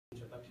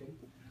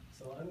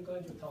So I'm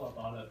going to talk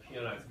about the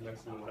penalized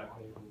maximum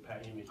likelihood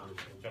PET image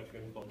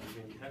reconstruction for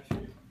lesion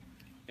detection.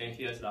 And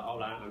here's the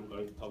outline I'm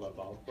going to talk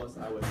about. First,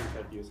 I will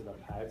introduce the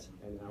PET,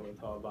 and I will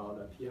talk about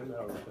the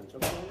PML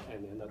reconstruction,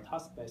 and then the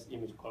task-based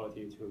image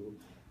quality to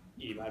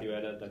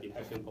evaluate the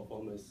detection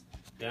performance.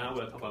 Then I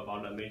will talk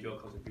about the major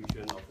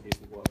contribution of this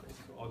work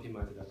to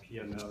optimize the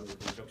PML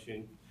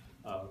reconstruction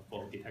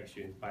for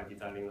detection by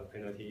designing a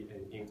penalty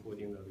and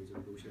including the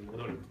resolution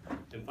modeling.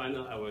 And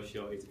finally, I will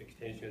show its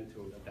extension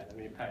to the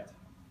dynamic PET.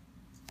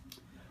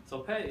 So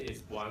PET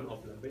is one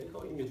of the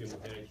medical imaging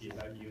modalities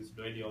that use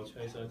radio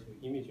tracer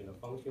to image the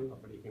function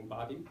of the living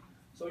body.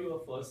 So you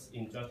will first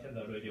inject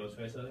the radio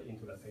tracer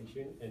into the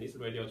patient, and this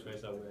radio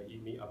tracer will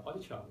emit a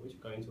particle which is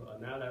going to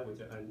annihilate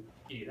with an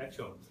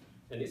electron.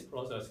 And this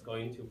process is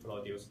going to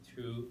produce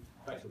two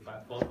 5 to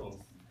 5 photons.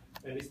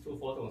 And these two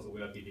photons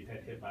will be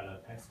detected by the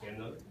PET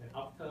scanner. And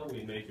after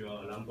we measure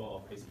a number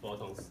of these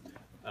photons,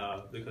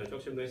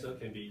 reconstruction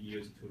method can be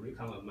used to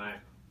recount a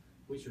map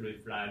which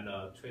reflect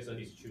the tracer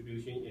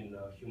distribution in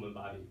the human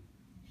body.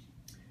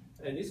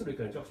 And this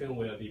reconstruction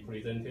will be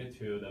presented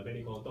to the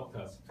medical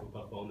doctors to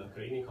perform the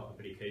clinical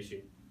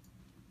application.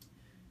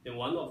 And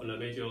one of the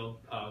major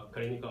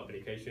clinical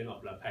application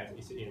of the PET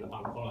is in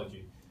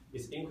oncology.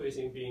 It's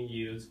increasingly being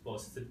used for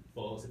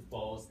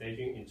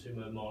staging and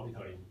treatment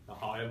monitoring.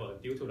 However,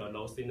 due to the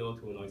low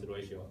signal-to-noise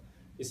ratio,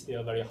 it's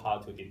still very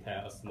hard to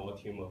detect a small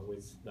tumor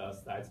with the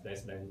size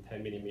less than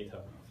 10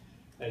 millimeters.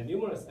 And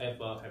numerous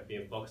efforts have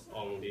been focused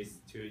on this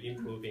to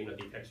improving the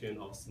detection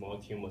of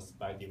small tumors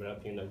by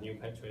developing the new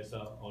PET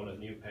tracer or the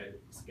new PET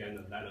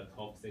scanner, like the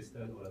TOF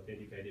system or the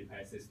dedicated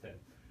PET system.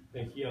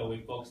 And here we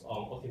focus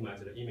on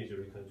optimizing the image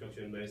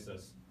reconstruction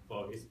methods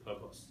for this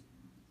purpose.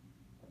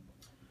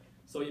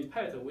 So in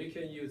PET, we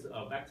can use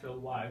a vector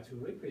Y to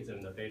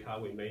represent the data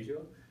we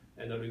measure,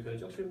 and the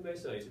reconstruction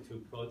method is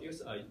to produce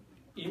an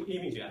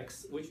image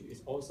X, which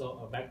is also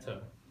a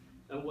vector.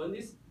 And when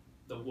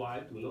the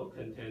Y do not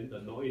contain the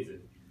noise,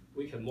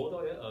 we can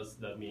model it as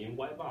the mean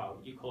Y bar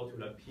equal to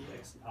the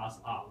Px plus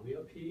R, where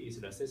P is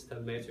the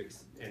system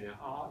matrix and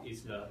R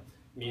is the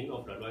mean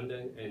of the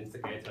random and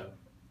scatter.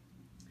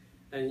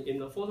 And in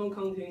the photon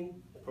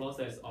counting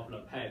process of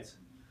the PET,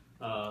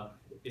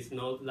 it's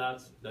known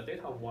that the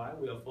data Y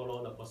will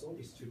follow the Poisson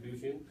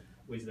distribution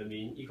with the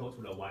mean equal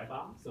to the Y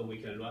bar. So we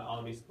can write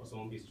out this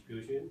Poisson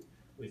distribution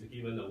with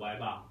given the Y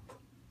bar.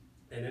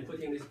 And then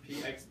putting this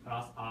Px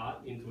plus R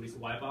into this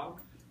Y bar,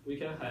 we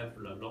can have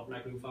the log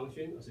likelihood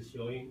function as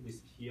showing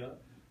this here,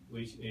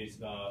 which is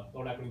the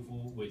log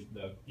likelihood with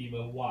the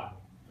given Y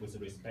with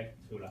respect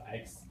to the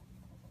X.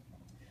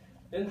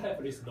 Then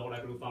have this log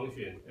likelihood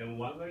function. And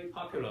one very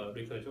popular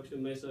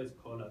reconstruction method is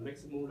called the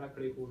maximum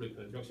likelihood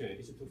reconstruction.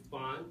 Is to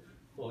find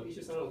for each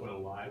sonogram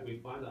Y, we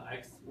find the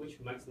X which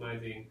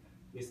maximizing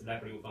this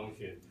likelihood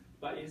function.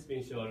 But it's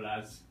been shown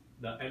that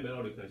the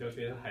ML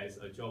reconstruction has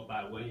a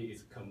drawback when it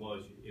is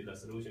converged. The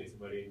solution is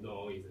very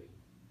noisy.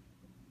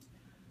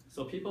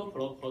 So people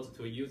propose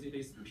to use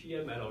this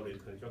PML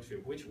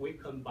reconstruction, which we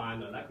combine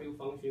the likelihood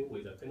function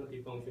with the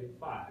penalty function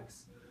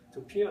phi-x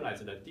to penalize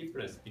the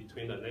difference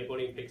between the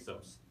neighboring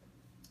pixels.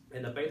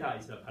 And the beta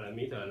is the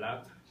parameter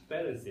that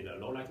balances the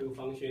low likelihood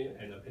function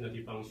and the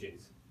penalty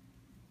functions.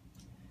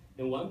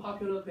 And one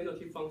popular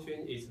penalty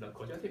function is the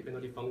quadratic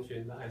penalty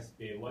function that has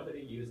been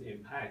widely used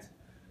in PET.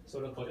 So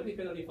the quadratic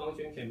penalty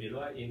function can be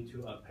written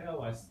into a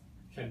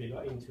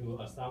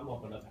sum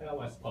of the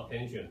pairwise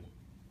potential.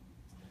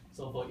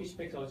 So for each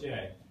pixel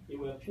j, it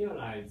will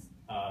penalize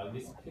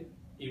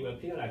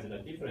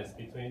the difference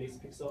between this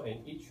pixel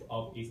and each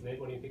of its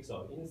neighboring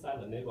pixels inside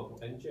the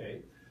neighborhood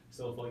nj.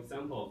 So for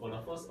example, for the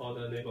first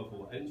order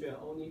neighborhood, nj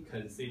only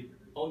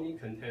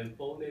contain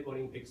 4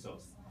 neighboring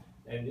pixels,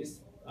 and this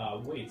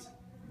weight,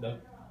 the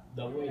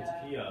weight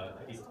here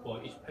is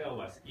for each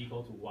pairwise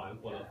equal to 1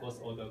 for the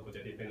first order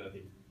quadratic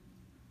penalty.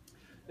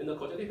 And the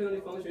quadratic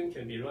penalty function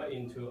can be written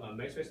into a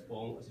matrix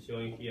form as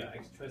shown here,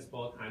 x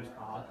transpose times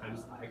r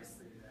times x.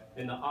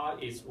 And the R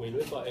is, we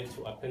refer it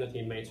to a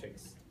penalty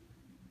matrix.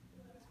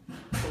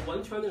 So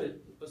one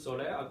challenge, so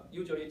there are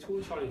usually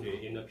 2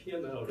 challenges in the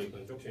PML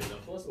reconstruction. The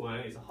first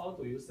one is how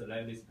do you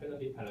select this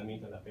penalty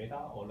parameter, the beta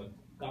or the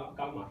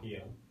gamma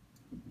here.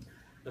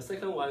 The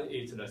second one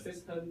is the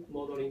system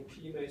modeling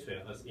P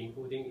matrix as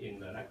including in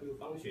the likelihood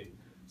function.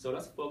 So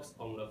let's focus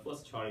on the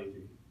first challenge.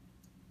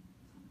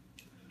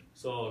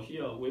 So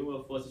here we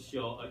will first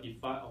show an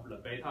effect of the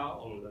beta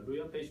on the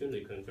real patient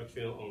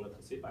reconstruction on the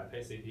toxic by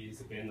PET-CT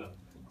scanner.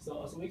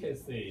 So as we can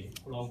see,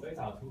 from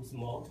beta too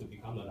small to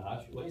become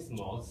large, when it's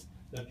small,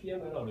 the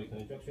PML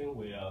reconstruction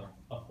will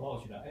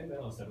approach the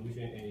ML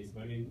solution and it's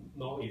very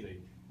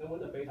noisy. And when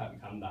the beta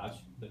becomes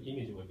large, the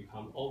image will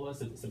become over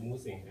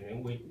smoothing and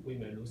then we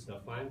may lose the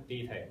fine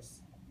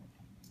details.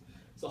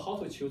 So how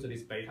to choose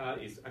this beta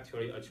is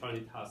actually a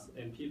challenging task,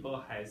 and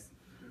people has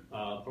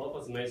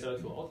proposed method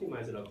to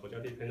optimize the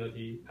quadratic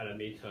penalty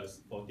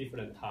parameters for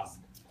different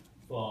tasks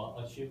for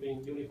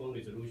achieving uniform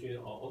resolution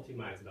or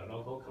optimize the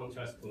local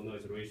contrast to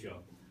noise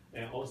ratio.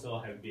 and also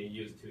have been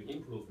used to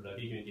improve the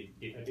lesion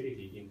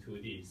detectability in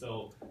 2D.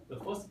 So the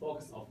first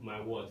focus of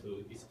my work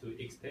is to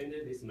extend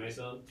this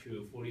method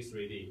to fully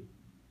 3D.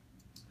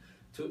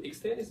 To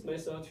extend this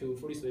method to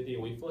fully 3D,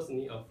 we first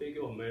need a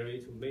figure of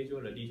merit to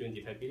measure the lesion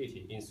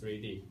detectability in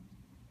 3D.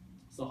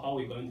 So how are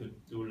we going to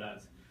do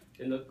that?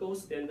 And the gold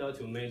standard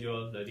to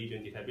measure the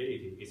lesion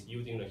detectability is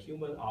using the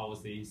human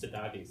ROC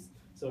studies.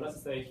 So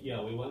let's say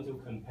here we want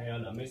to compare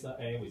the method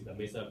A with the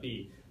method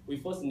B. We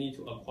first need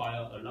to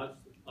acquire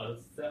a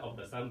set of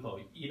the sample,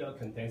 either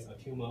contains a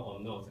tumor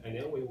or not, and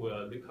then we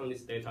will recount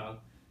this data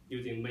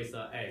using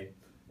method A,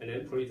 and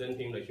then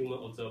presenting the human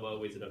observer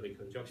with the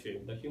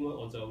reconstruction. The human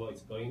observer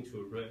is going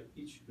to rate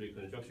each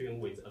reconstruction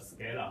with a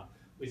scalar,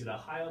 which the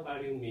higher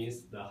value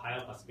means the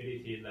higher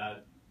possibility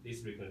that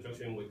this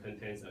reconstruction will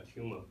contain a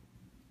tumor.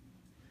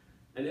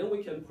 And then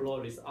we can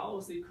plot this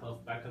ROC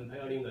curve by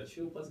comparing the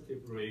true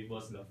positive ray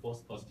versus the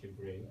false positive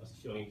ray, as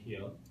shown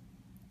here.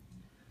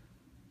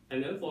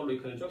 And then for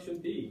reconstruction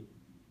B,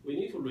 we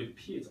need to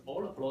repeat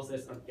all the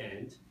process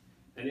again,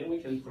 and then we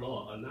can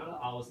plot another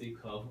ROC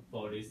curve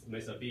for this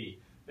method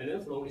B. And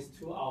then from these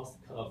two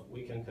ROC curves,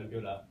 we can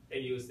compute the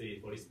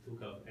AUC for these two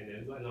curves. And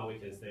then right now we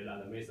can say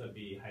that the method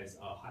B has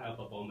a higher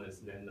performance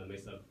than the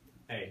method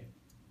A.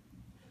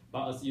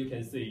 But as you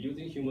can see,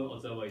 using human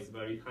observer is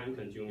very time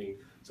consuming.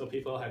 So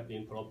people have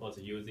been proposed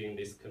using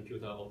this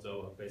computer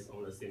observer based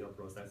on the signal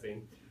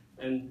processing.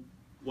 And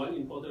one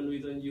important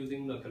reason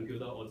using the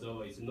computer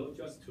observer is not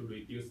just to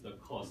reduce the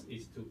cost,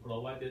 it's to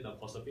provide the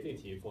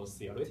possibility for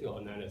theoretical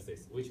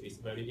analysis, which is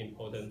very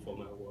important for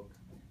my work.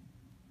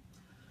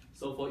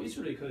 So for each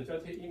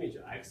reconstructed image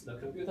X, the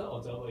computer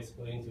observer is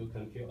going to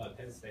compute a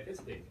test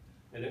statistic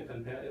and then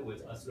compare it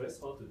with a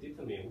threshold to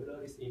determine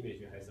whether this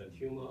image has a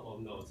tumor or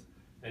not.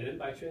 And then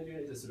by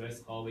changing this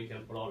threshold, we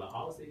can plot the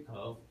ROC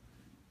curve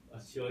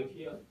as shown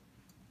here.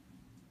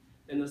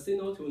 And the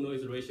signal to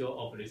noise ratio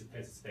of this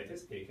test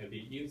statistic can be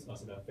used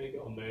as the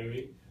figure of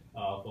merit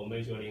for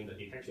measuring the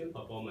detection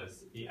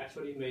performance. It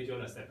actually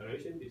measures the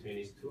separation between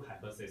these two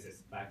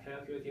hypotheses by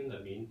calculating the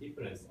mean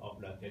difference of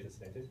the test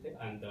statistic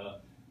and the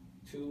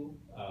two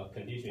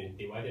conditions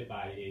divided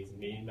by its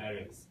mean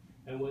variance.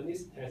 And when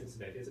this test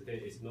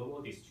statistic is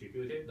normal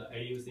distributed, the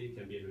AUC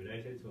can be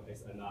related to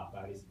SNR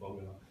by this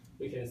formula.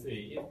 We can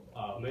see if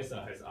a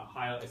method has a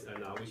higher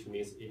SNR, which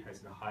means it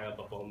has a higher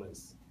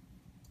performance.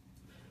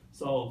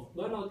 So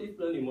right now, deep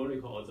learning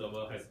numerical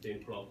observer has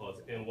been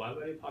proposed, and one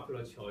very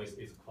popular choice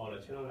is called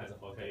a penalized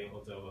Hawkinian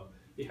observer.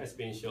 It has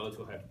been shown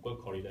to have good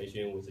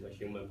correlation with the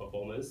human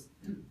performance.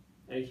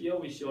 And here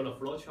we show the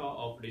flowchart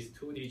of this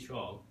 2D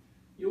chart.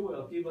 You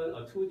will given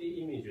a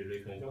 2D image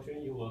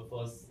reconstruction, you will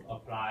first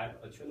apply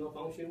a channel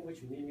function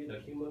which mimics the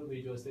human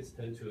visual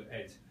system to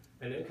it,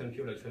 and then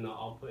compute the channel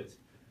output.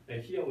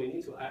 And here we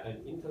need to add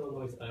an internal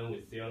noise n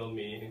with zero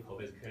mean and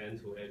covariance k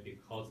to it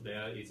because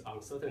there is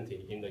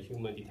uncertainty in the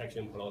human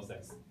detection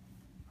process.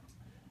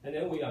 And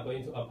then we are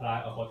going to apply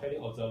a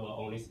Hawkinian observer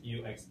on this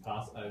ux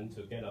plus n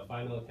to get a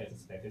final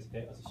test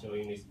statistic as shown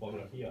in this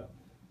formula here,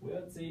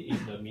 where Z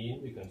is the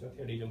mean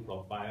reconstructed lesion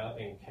profile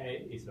and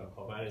K is the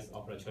covariance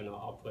of the channel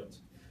output.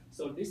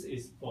 So this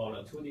is for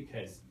the 2D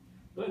case.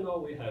 Right now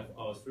we have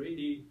a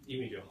 3D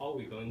image. How are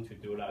we going to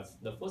do that?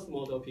 The first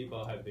model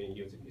people have been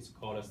using is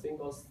called a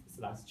single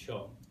slice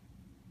chart,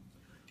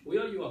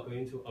 where you are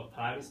going to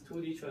apply this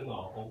 2D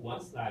channel on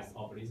one slice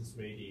of this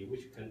 3D,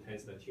 which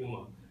contains the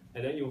tumor,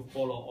 and then you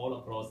follow all the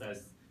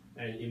process.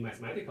 And in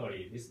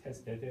mathematically, this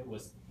test data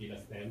will be the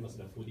same as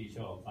the 2D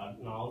channel,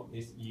 but now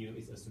this U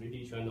is a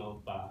 3D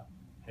channel, but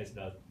has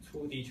the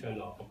 2D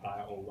channel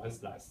applied on one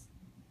slice.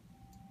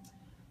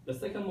 The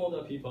second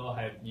model people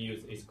have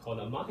used is called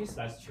a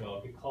multi-slice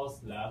chart because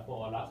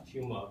for a large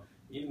tumor,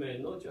 it may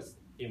not just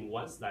in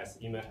one slice,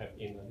 it may have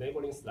in a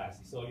neighboring slice.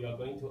 So you are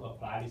going to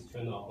apply this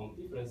channel on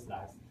different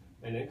slices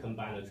and then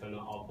combine the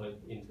channel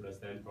output into the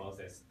same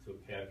process to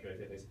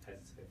calculate this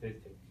test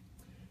statistic.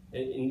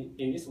 And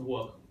in this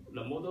work,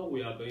 the model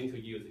we are going to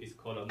use is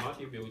called a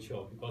multi-view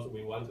chart because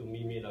we want to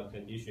mimic the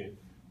condition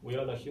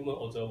where the human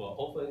observer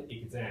often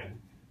examines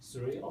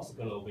 3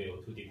 orthogonal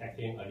views to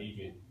detecting a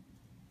lesion.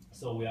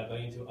 So we are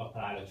going to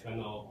apply the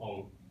channel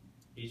on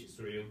each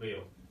 3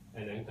 views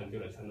and then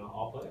compute the channel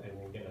output and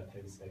then get a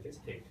test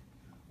statistic.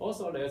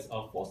 Also, there's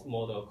a fourth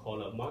model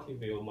called a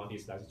multi-view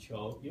multi-slice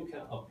chart. You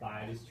can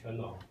apply this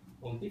channel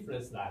on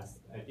different slices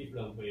at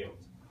different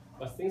views.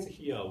 But since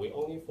here we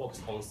only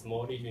focus on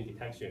small lesion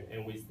detection,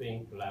 and we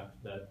think that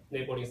the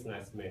neighboring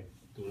slices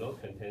do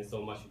not contain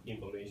so much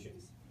information.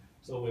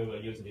 So we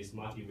will use this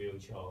multi-view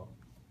chart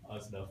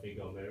as the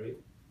figure of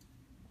merit.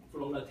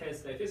 From the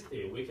test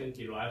statistic, we can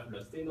derive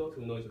the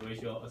signal-to-noise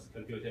ratio as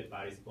computed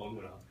by this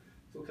formula.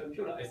 To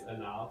compute the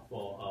SNR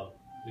for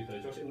a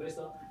reconstruction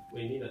method,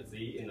 we need a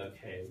Z and a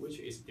K, which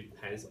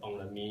depends on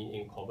the mean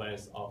and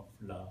covariance of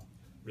the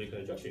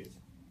reconstructions.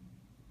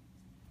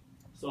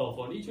 So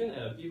for lesion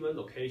at given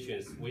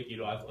locations, we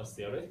derive a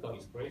theoretical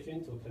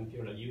expression to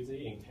compute the UZ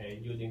and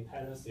K using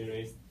Taylor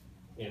series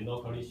and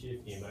locally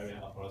shift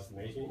invariant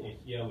approximation. And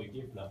here we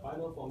give the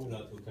final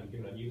formula to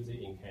compute the UZ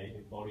and K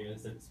in Fourier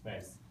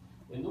space.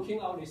 And looking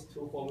at these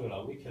two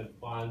formulas, we can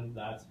find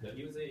that the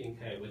UZ in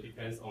K will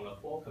depend on the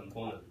 4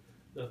 components.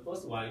 The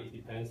first one, it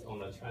depends on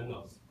the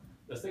channels.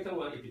 The second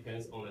one, it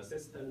depends on the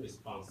system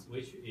response,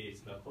 which is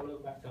the column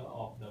vector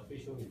of the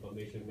facial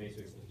information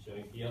matrix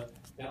shown here.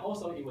 And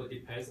also, it will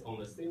depend on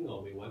the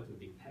signal we want to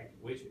detect,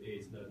 which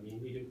is the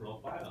mean lesion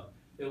profile.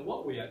 And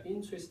what we are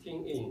interested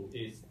in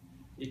is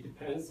it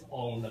depends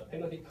on the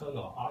penalty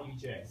kernel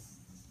REJ,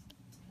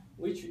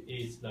 which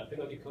is the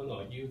penalty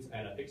kernel used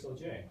at a pixel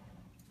J.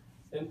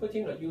 And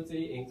putting the UZ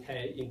in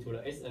K into the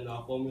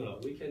SNR formula,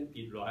 we can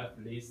derive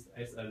this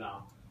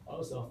SNR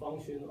as a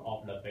function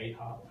of the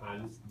beta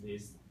times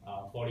this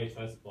Fourier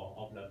transform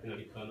of the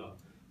penalty kernel.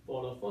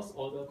 For the first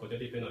order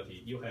quadratic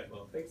penalty, you have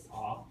a fixed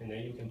R, and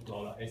then you can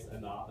plot the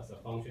SNR as a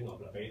function of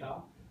the beta.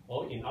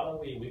 Or in other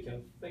way, we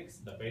can fix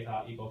the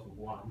beta equal to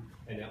 1,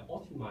 and then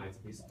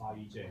optimize this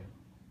REJ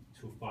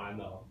to find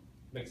the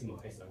maximum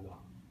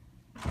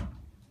SNR.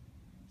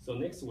 So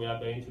next, we are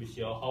going to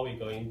show how we're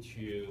going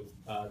to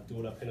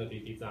do the penalty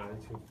design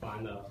to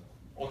find the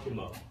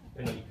optimal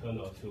penalty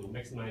kernel to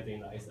maximizing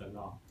the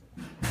SNR.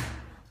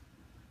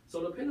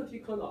 So the penalty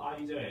kernel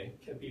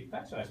REJ can be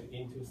factorized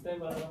into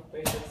several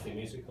basic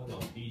symmetric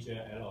kernels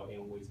DJ, L,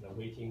 and with the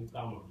weighting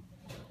gamma.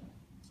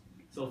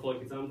 So for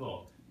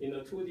example, in the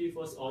 2D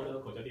first order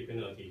quadratic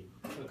penalty,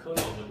 the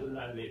kernel will look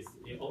like this.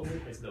 It only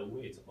has the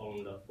weight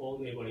on the 4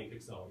 neighboring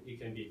pixels. It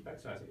can be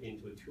factorized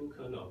into 2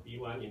 kernels,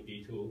 B1 and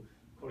B2,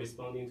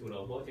 corresponding to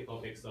the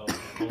vertical pixels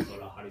and also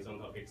the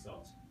horizontal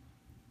pixels.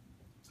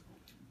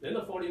 Then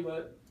the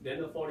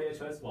Fourier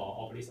transform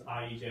of this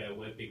REJ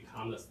will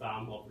become the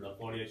sum of the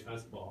Fourier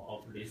transform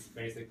of this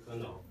basic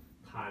kernel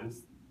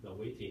times the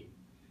weighting.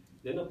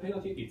 Then the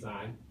penalty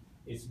design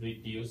is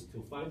reduced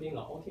to finding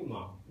the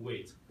optimal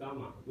weight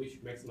gamma,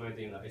 which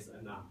maximizing the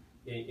SNR.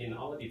 In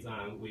our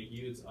design, we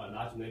use a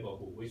large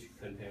neighborhood which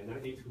contains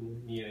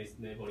 92 nearest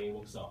neighboring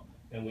workshop,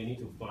 and we need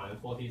to find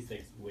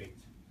 46 weight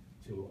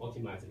to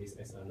optimize this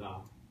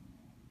SNR.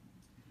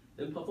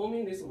 And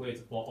performing this weight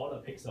for all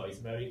the pixels is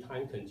very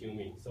time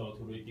consuming. So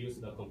to reduce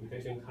the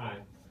computation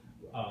time,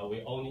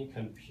 we only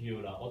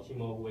compute the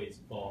optimal weight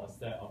for a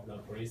set of the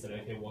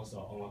pre-selected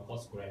workshop on a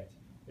cost grid.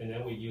 And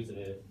then we use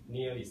the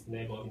nearest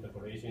neighbor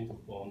interpolation to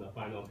form the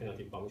final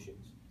penalty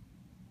functions.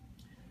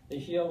 And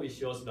here we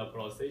show the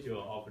procedure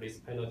of this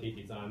penalty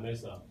design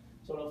method.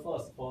 So the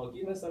first, for a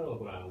given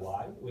parallelogram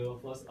y, we will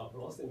first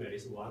approximate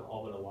this 1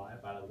 over the y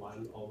by the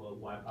 1 over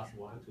y plus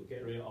 1 to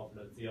get rid of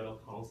the 0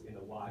 counts in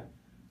the y.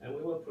 And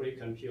we will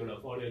pre-compute the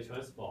Fourier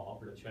transform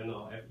of the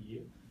channel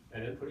FU,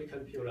 and then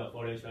pre-compute the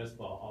Fourier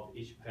transform of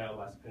each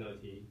pairwise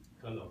penalty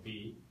kernel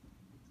B.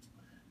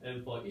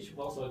 And for each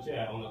voxel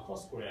J on the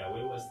cost grid,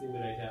 we will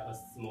simulate a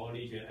small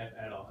region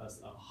FL as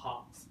a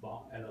hot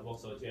spot at the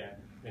voxel J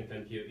and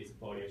compute its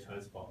Fourier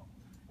transform.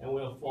 And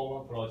we'll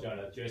forward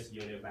project the J's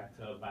unit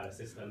vector by the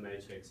system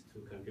matrix to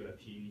compute the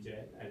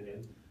PVJ, and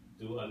then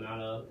do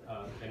another,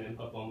 and then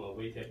perform a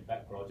weighted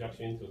back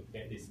projection to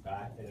get this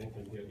guy, and then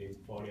compute its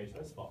Fourier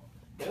transform.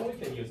 Then we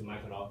can use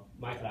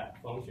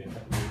MATLAB function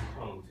that will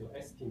come to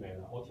estimate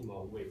the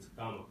optimal weight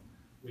gamma,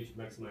 which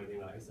maximizing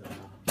the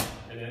SNR.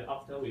 And then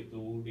after we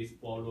do this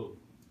for loop,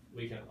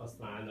 we can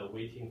assign the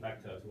weighting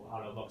factor to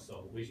other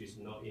voxel, which is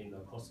not in the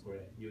cost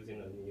grid, using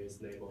the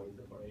nearest neighbor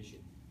interpolation.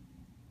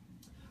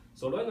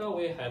 So right now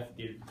we have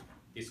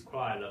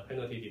described the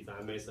penalty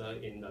design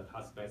method in the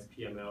task-based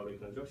PML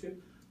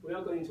reconstruction. We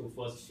are going to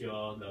first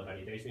show the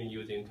validation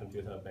using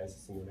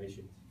computer-based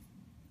simulations.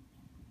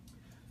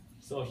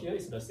 So here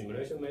is the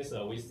simulation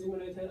method. We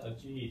simulated a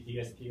GE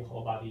DSP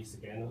whole body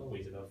scanner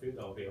with the field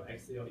of view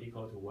axial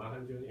equal to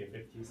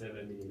 157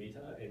 mm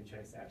and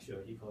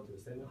transaxial equal to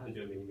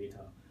 700 mm.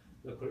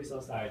 The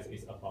crystal size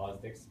is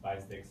about 6 by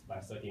 6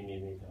 by 30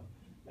 mm.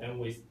 And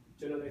we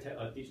generated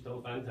a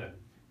digital phantom.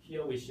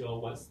 Here we show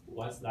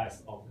one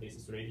slice of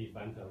this 3D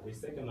phantom. We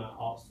segment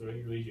out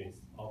 3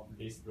 regions of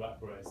this rat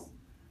breast.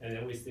 And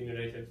then we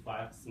simulated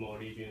 5 small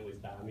regions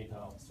with diameter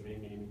of 3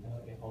 mm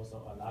and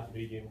also a large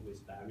region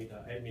with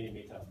diameter 8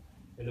 mm.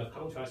 And the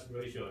contrast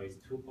ratio is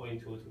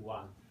 2.2 to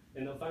 1.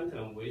 And the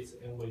phantom with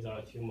and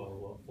without tumor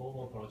were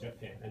forward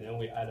projected. And then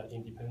we added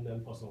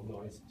independent pulsar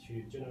noise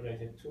to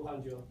generate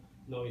 200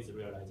 noise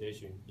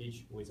realization,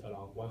 each with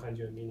around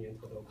 100 million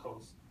total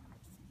counts.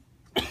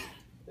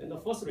 And the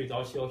first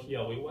result shown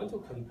here, we want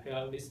to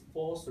compare this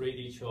 4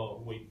 3D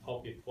chart with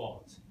topic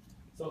fault.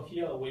 So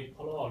here we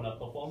plot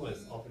the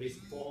performance of this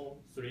 4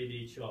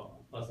 3D chart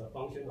as a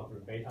function of the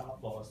beta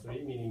for a 3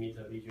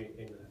 mm region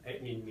and an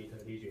 8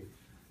 mm region.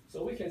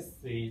 So we can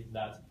see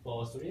that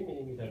for a 3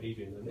 mm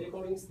region, the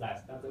neighboring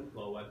slice doesn't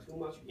provide too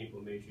much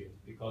information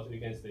because we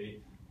can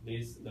see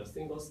the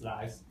single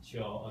slice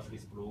chart as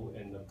this blue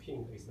and the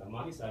pink is the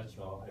multi-slice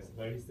chart has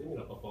very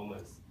similar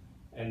performance.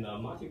 And the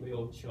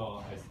multi-view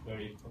chart has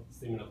very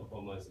similar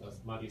performance as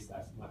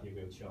multi-slice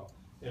multi-view chart.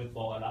 And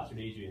for a large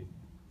region,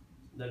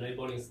 the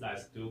neighboring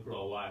slides do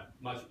provide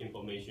much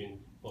information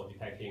for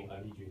detecting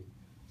a region.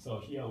 So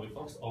here we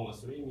focus on a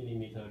 3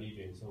 mm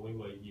region, so we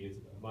will use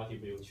the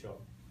multi-view chart.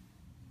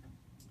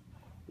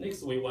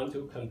 Next, we want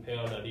to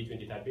compare the lesion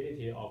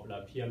detectability of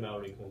the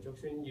PML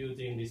reconstruction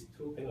using these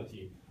two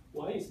penalties.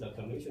 One is the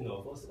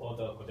conventional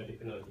first-order projective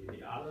penalty.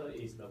 The other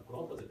is the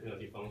proposed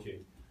penalty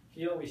function.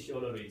 Here we show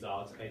the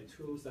results at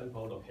two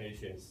sample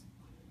locations.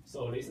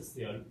 So this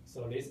cyan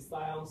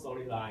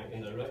solid line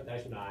and the red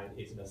dashed line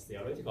is the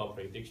theoretical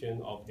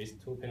prediction of these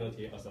two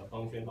penalties as a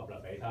function of the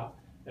beta.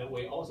 And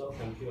we also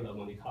compute the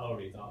Monte Carlo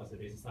result as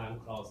this cyan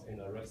cross in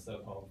the red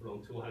circle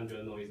from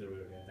 200 noise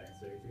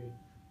realization.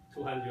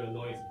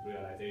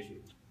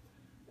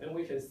 And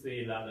we can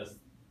see that the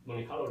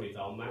Monte Carlo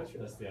result matches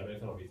the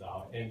theoretical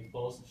result, and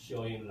both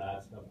showing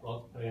that the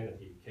plot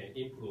penalty can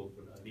improve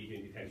the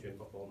lesion detection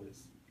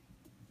performance.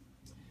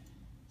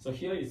 So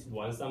here is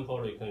one sample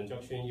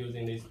reconstruction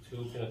using these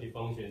two penalty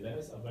functions. There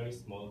is a very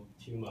small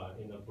tumor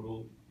in the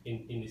blue,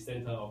 in the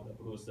center of the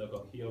blue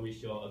circle. Here we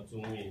show a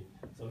zoom in,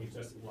 so it's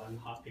just 1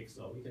 half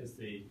pixel. We can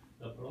see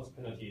the plot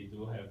penalty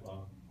do have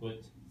a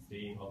good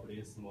seeing of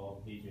this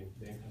small lesion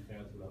then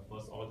compared to the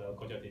first order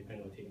projective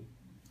penalty.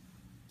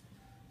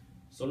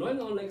 So right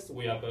now, next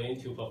we are going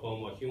to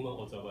perform a human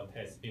observer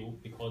test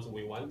because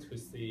we want to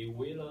see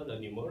whether the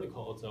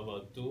numerical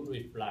observer do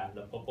reflect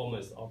the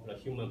performance of the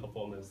human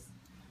performance.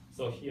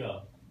 So here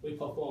we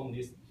perform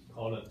this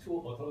called a two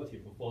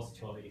alternative force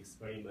choice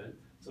experiment.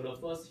 So the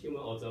first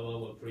human observer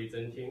will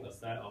presenting a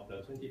set of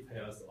the 20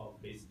 pairs of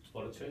this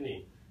for the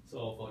training.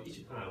 So for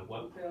each time,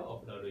 one pair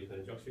of the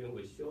reconstruction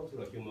will show to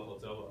the human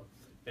observer,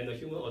 and the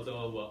human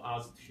observer will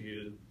ask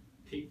to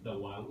pick the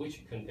one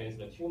which contains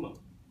the tumor.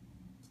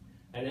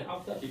 And then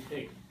after he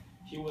picks,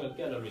 he will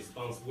get a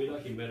response whether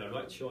he made a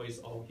right choice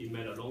or he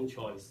made a wrong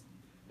choice.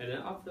 And then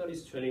after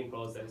this training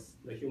process,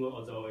 the human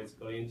observer is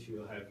going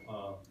to have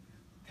a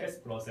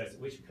test process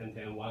which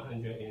contains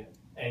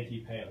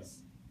 180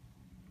 pairs.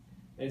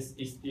 And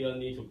he still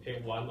need to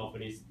pick one of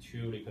these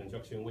two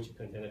reconstructions which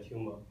contain a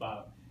tumor,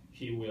 but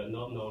he will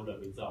not know the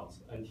results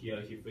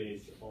until he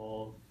finishes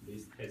all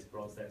this test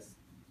process.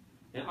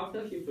 And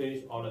after he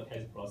finishes all the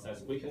test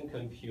process, we can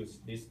compute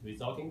this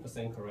resulting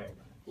percent correct,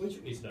 which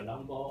is the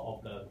number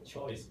of the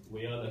choice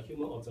where the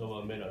human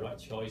observer made the right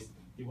choice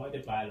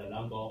divided by the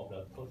number of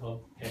the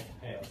total test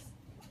pairs.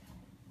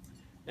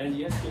 And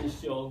it has been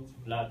shown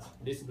that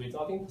this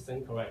resulting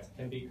percent correct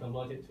can be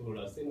converted to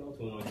the signal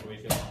to noise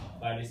ratio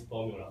by this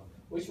formula,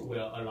 which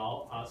will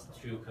allow us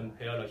to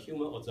compare the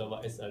human observer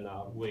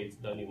SNR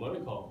with the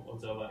numerical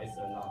observer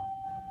SNR.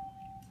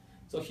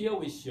 So here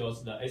we show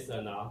the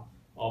SNR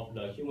of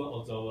the human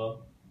observer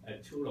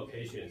at two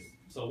locations.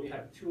 So we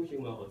have two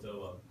human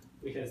observers.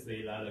 We can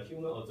see that the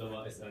human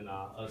observer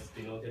SNR, as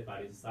denoted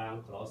by this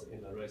cyan cross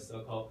in the red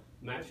circle,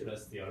 match the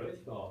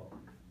theoretical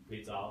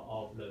result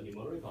of the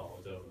numerical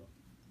observer.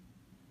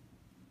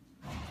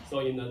 So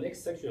in the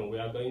next section, we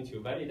are going to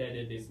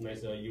validate this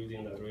method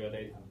using the real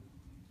data.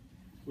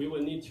 We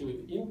will need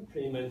to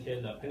implement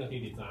the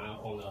penalty design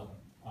on the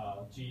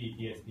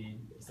Jinyi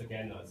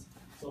scanners.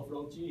 So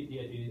from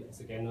Jinyi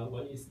scanner,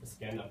 when it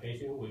scans a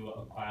patient, we will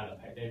acquire the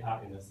PET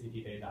data and the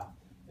CT data.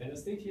 And the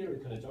CT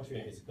reconstruction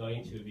is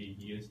going to be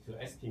used to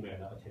estimate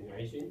the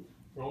attenuation.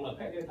 From the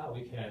PET data,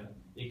 we can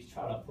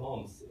extract the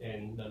prompts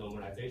and the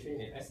normalization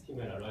and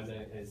estimate the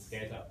random and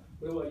scatter.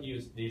 We will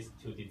use this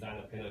to design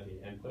the penalty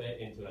and put it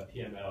into the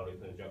PML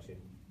reconstruction.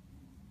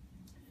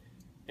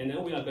 And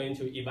then we are going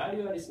to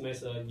evaluate this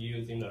method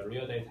using the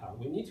real data.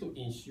 We need to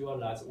ensure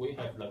that we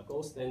have the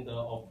gold standard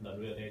of the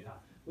real data,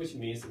 which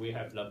means we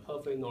have the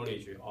perfect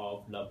knowledge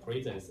of the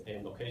presence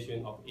and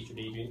location of each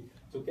lesion.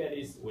 To get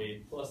this,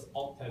 we first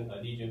obtain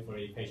a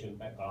lesion-free patient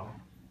background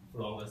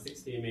from a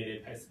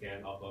 60-minute PET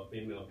scan of a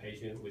female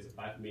patient with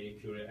 5-minute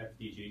curie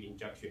FDG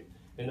injection.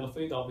 And the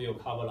field will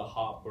cover the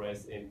heart,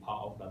 breast, and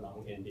part of the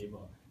lung and liver.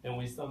 And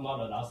we sum up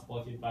the last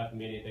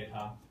 45-minute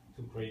data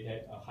to create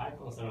a high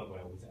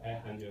sonogram with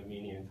 800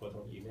 million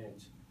total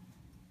events.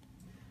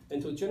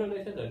 And to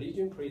generate the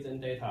lesion present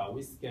data,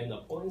 we scan the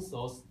point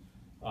source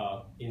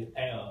in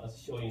air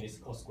as showing this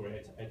coarse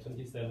grid at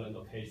 27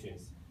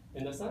 locations.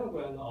 And the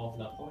sonogram of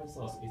the point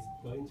source is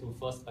going to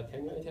first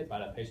attenuated by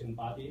the patient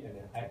body and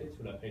then added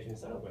to the patient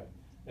sonogram.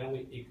 And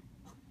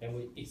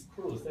we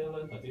exclude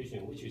 7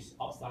 positions which is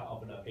outside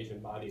of the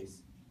patient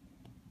bodies.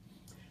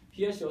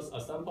 Here shows a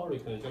sample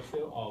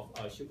reconstruction of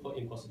a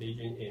superimposed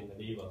lesion in the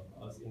liver,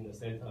 as in the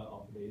center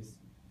of this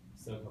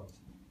circle.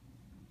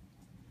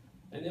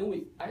 And then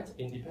we add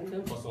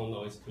independent boson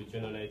noise to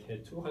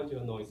generate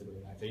 200 noise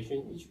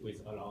realization, each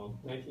with around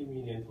 90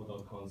 million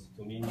total counts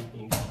to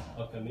mimicking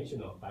a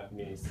conventional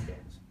 5-minute scan.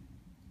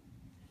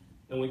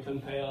 And we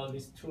compare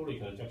these two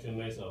reconstruction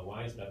methods.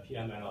 One is the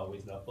PML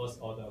with the first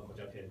order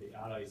projected, the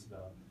other is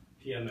the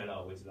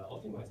PML with the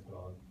optimized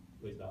plot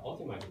with the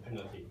optimized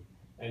penalty.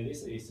 And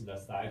this is the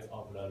size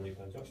of the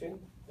reconstruction.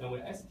 And we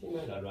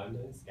estimate the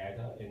random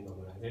scatter and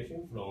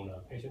normalization from the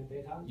patient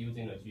data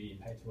using the GE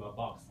PET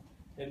toolbox.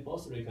 And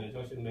both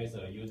reconstruction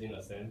methods using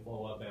the same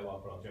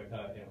forward-backward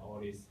projector and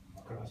all these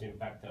correction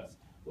factors,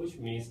 which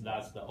means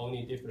that the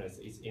only difference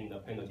is in the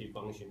penalty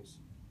functions.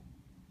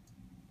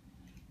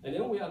 And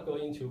then we are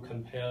going to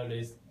compare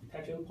this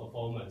detection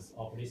performance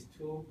of these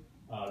two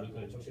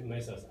reconstruction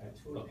methods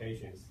at 2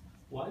 locations.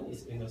 One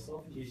is in the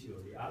soft tissue,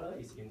 the other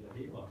is in the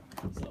liver.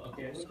 So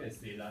again, we can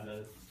see that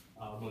the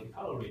Monte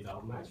Carlo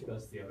result match the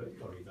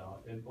theoretical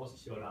result, and both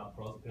show that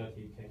pulse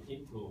penalty can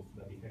improve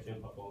the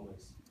detection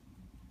performance.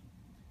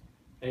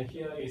 And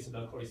here is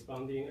the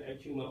corresponding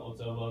human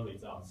observer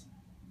results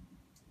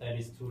at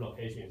these two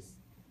locations.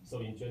 So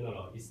in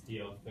general, it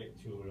still fit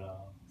to the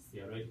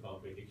theoretical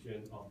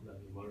prediction of the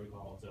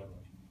numerical observer.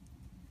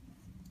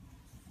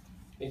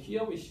 And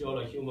here we show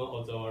the human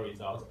observer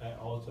results at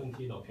all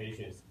 20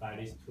 locations by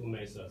these two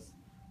methods.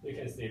 We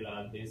can see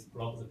that this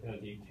pulse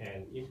penalty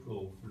can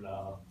improve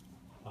the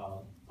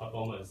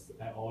performance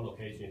at all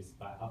locations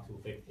by up to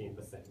 15%.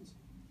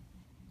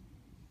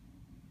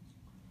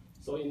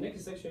 So in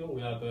next section,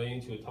 we are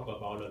going to talk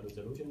about the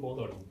resolution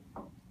modeling.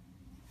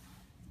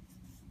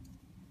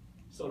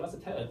 So let's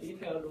take a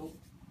detailed look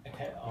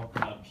ahead of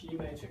the P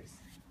matrix.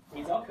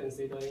 Without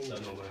considering the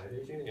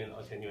normalization and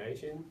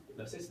attenuation,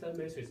 the system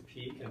matrix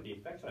P can be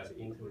factorized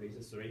into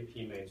these three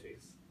P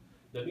matrices.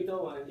 The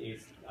middle one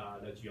is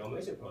the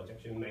geometric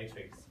projection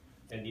matrix,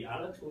 and the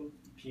other two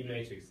P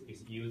matrix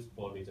is used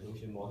for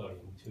resolution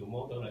modeling to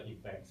model the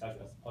effects such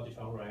as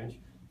positron range,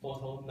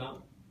 photon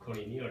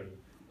non-collinearity,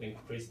 and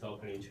crystal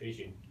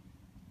penetration.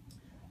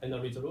 And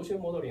the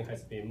resolution modeling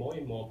has been more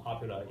and more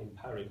popular in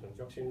PAT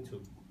reconstruction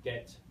to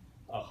get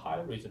a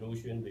high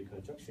resolution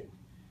reconstruction.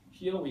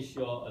 Here we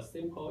show a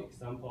simple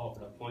example of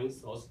the point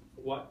source,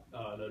 what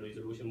the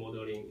resolution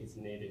modeling is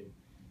needed.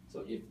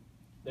 So if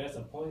there's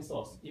a point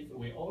source, if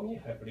we only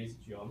have this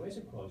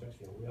geometric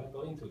projection, we are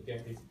going to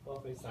get this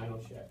perfect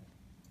sinus shape.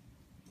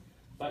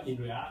 But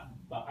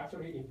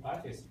actually in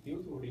practice,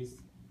 due to this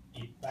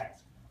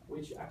effect,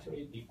 which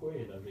actually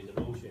degrade the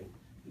resolution,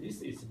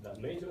 this is the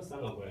major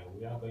sinogram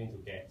we are going to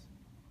get.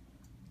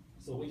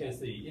 So we can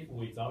see if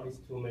without these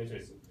two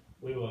matrices,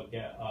 we will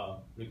get a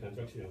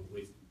reconstruction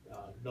with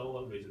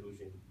lower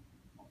resolution.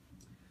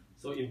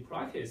 So in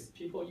practice,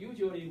 people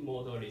usually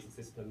model this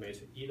system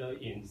matrix either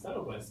in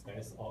sinogram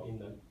space or in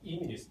the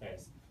image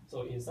space.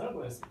 So in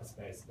sinogram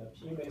space, the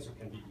P matrix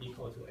can be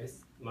equal to S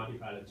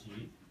multiplied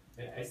G,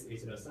 and S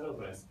is the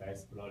sinogram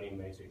space blurring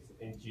matrix,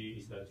 and G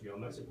is the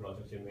geometric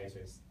projection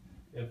matrix.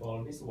 And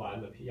for this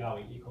one, the PR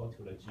will equal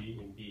to the G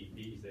in B.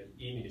 B is the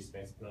image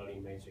space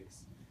blurring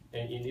matrix.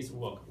 And in this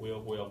work, we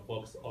will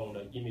focus on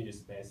the image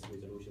space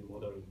resolution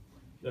modeling.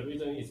 The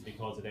reason is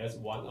because there's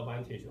one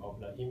advantage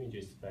of the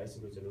image space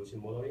resolution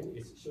modeling.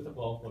 It's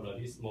suitable for the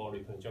least mode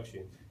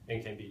reconstruction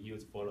and can be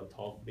used for the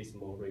top least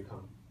mode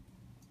recon.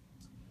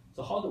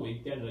 So how do we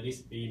get the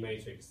least B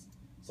matrix?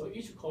 So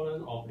each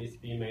column of this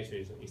B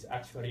matrix is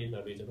actually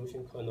the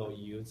resolution kernel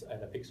used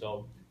at the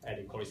pixel at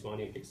the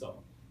corresponding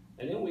pixel.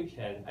 And then we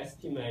can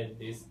estimate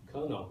this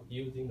kernel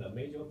using the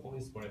major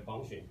point spread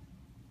function.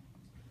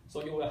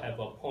 So you will have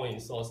a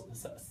point source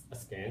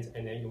scan,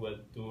 and then you will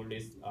do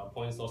this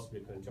point source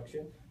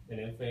reconstruction, and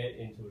then feed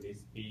into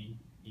this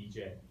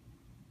BEJ.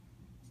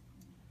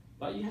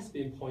 But it has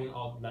been pointed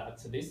out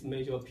that this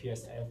major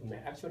PSF may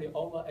actually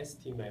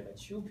overestimate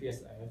the true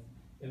PSF,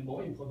 and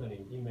more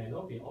importantly, it may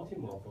not be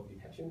optimal for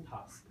detection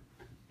tasks,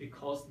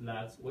 because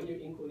that when you're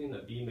including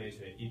the B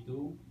matrix, it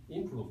do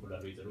improve the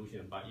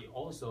resolution, but it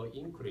also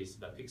increase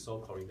the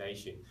pixel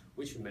correlation,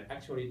 which may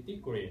actually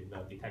degrade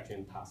the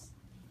detection task.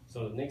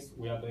 So next,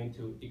 we are going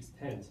to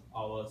extend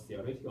our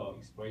theoretical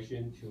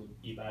expression to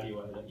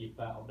evaluate the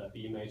effect of the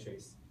B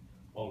matrix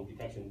on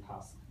detection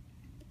tasks.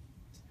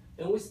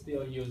 And we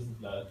still use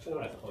the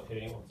penalized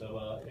rotating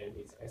observer and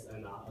its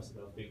SNR as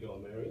the figure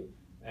of memory,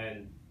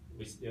 and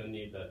we still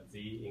need the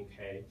Z in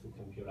K to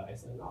compute the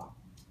SNR.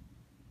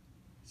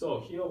 So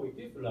here we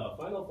give the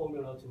final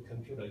formula to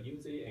compute the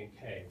UZ and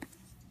K.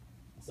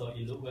 So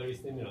it looks very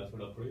similar to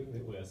the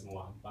previous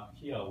one, but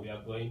here we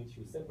are going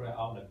to separate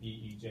out the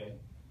BEJ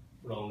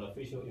from the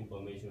facial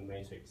information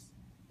matrix.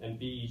 And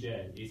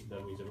BEJ is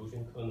the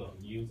resolution kernel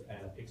used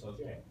at the pixel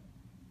J.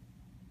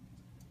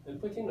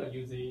 And putting the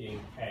UZ in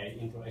K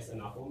into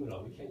SNR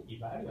formula, we can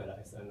evaluate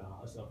the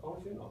SNR as a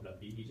function of the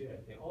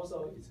BEJ, and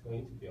also it's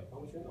going to be a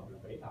function of the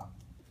beta.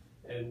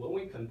 And when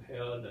we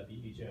compare the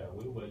BEJ,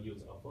 we will use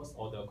a first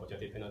order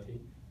quadratic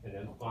penalty and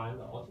then find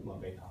the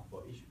optimal beta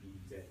for each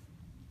BEJ.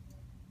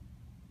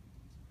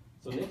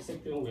 So next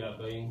section, we are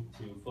going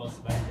to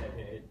first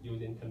validate it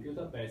using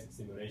computer-based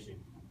simulation.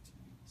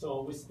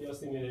 So we still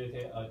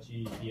simulated a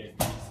Ph.D.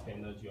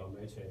 scanner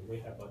geometry. We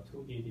have a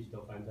 2D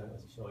digital phantom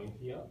as shown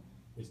here,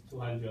 with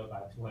 200 by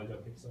 200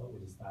 pixels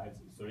with size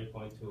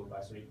 3.2 by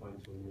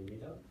 3.2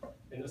 millimeter.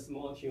 And the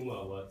small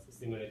tumor was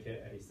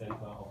simulated at the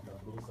center of the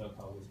blue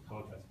circle with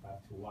contrast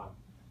 5:1.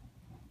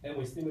 And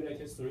we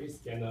simulated 3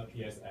 scanner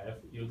PSF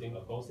using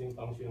a Gaussian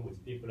function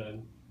with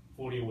different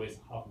fully width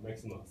half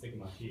maximum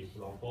sigma t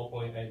from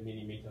 4.8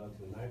 millimeter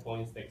to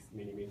 9.6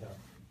 millimeter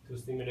to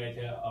simulate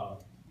a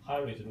high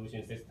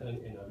resolution system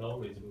and a low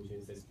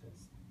resolution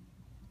systems.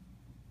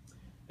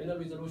 And the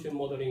resolution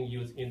modeling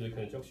used in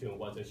reconstruction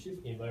was a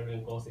shift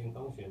invariant Gaussian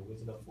function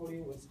with the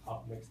fully width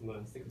half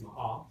maximum sigma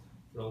r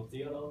from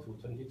 0 to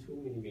 22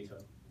 millimeter.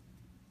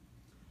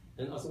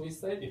 And as we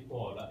said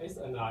before, the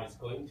SNR is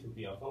going to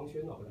be a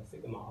function of the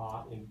sigma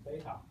r in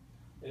beta.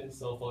 And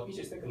so for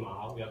each sigma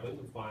r, we are going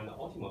to find the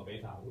optimal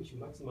beta, which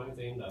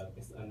maximizing the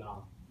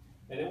SNR.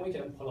 And then we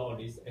can plot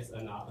this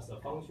SNR as a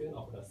function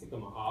of the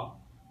sigma r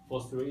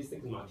for 3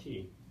 sigma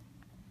t,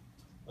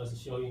 as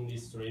shown in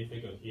these 3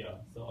 figures here.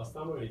 So a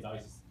summary result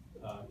is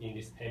in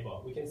this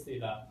table. We can see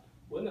that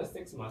when the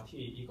sigma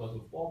t equal to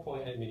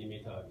 4.8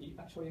 millimeter, it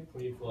actually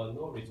prefer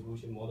no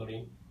resolution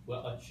modeling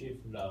will achieve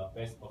the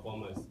best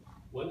performance.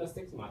 When the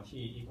sigma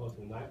t equal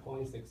to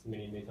 9.6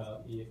 millimeter,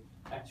 it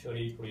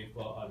actually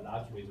prefer a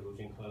large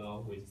resolution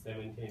kernel with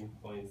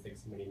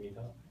 17.6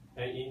 millimeter.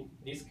 And in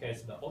this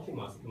case, the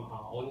optimal sigma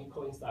r only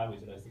coincide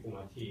with the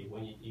sigma t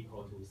when it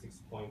equal to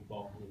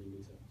 6.4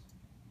 millimeters.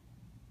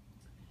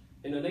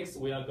 And the next,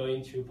 we are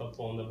going to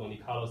perform the Monte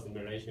Carlo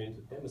simulation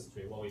to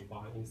demonstrate what we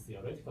find in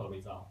theoretical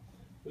result.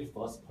 We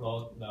first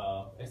plot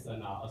the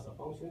SNR as a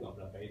function of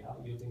the beta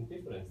using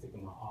different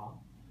sigma r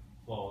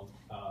for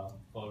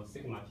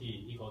sigma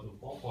t equal to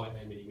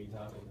 4.8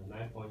 millimeter and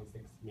 9.6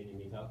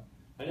 millimeter.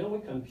 And then we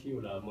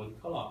compute the Monte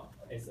Carlo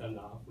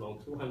SNR from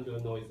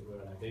 200 noise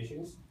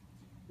realizations.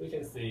 We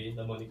can see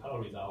the Monte Carlo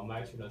result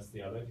match the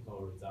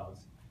theoretical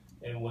results.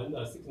 And when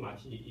the sigma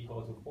t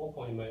equal to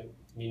 4.8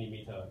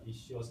 millimeter, it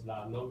shows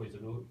that no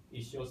resolution.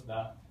 It shows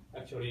that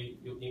actually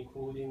you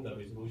including the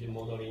resolution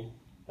modeling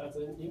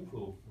doesn't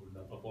improve the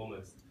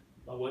performance.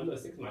 But when the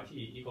sigma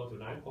t equal to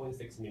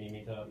 9.6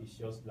 millimeter, it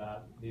shows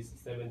that this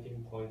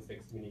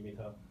 17.6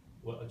 millimeter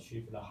will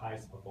achieve the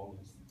highest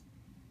performance.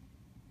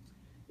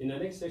 In the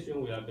next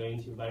session, we are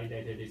going to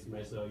validate this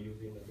method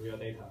using the real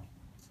data.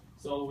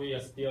 So we are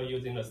still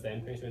using the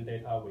same patient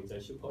data with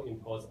the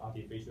superimposed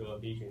artificial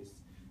lesions.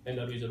 And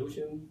the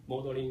resolution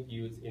modeling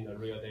used in the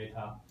real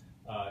data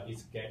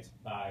is get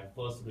by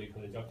first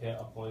reconstructed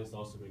a point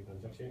source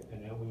reconstruction,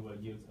 and then we will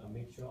use a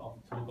mixture of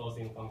 2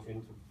 Gaussian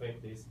functions to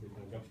fit this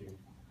reconstruction.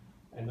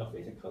 And the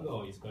fit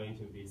kernel is going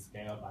to be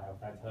scaled by a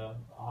factor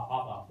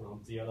alpha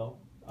from 0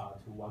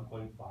 to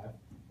 1.5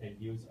 and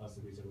use as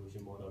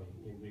resolution modeling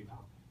in recon.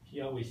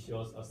 Here we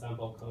show a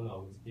sample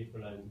kernel with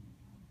different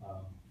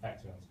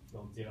factors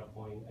from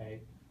 0.8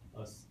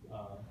 as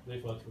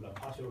refer to the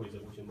partial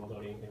resolution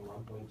modeling and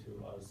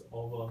 1.2 as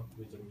over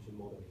resolution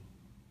modeling.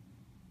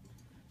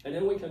 And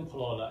then we can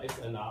plot the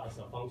SNR as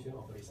a function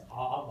of this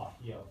R alpha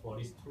here for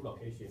these 2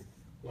 locations.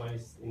 One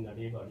is in the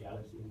liver, the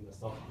other is in the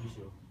soft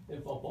tissue.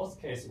 And for both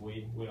cases,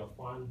 we will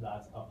find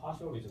that a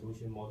partial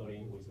resolution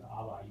modeling with the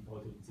alpha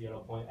equal to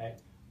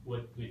 0.8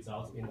 would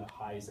result in the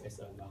highest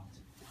SNR.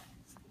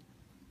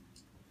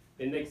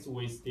 And next,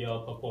 we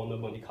still perform the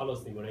Monte Carlo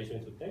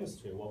simulation to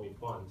demonstrate what we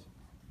find.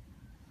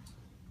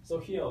 So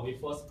here we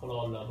first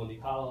plot the Monte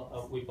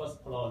Carlo. We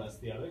first plot the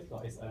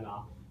theoretical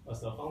SNR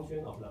as a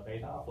function of the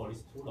beta for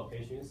these 2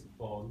 locations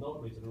for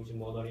node resolution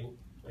modeling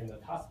and the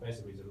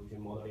task-based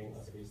resolution modeling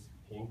as this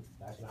pink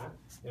dashed line.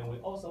 And we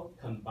also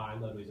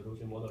combine the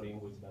resolution modeling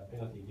with the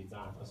penalty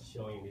design as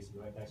shown in this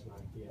red dashed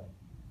line here.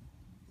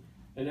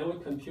 And then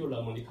we compute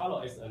the Monte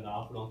Carlo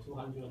SNR from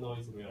 200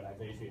 noise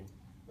realization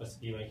as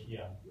given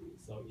here.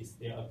 So it's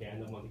still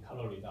again the Monte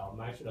Carlo result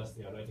match the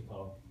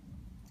theoretical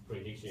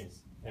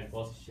predictions, and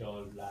both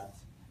show that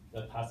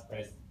the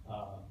task-based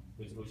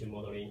resolution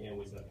modeling and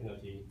with the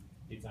penalty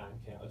design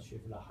can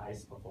achieve the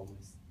highest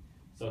performance.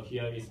 So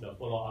here is the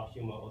follow-up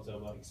human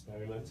observer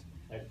experiment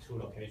at 2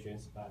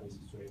 locations by these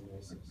 3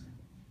 methods.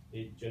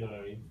 It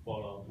generally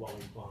follows what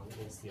we found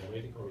in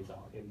theoretical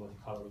result and Monte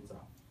Carlo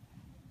result.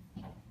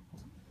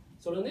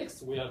 So the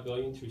next we are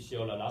going to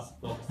show the last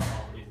focus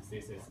of this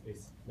thesis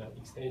is the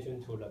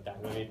extension to the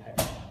dynamic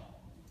path.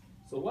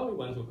 So when we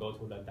want to go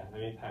to the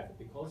dynamic path,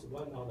 because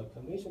right now the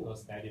conventional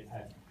static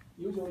path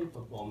usually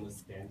perform the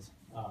scant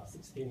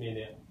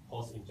 60-minute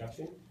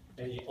post-injection,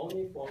 and it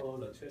only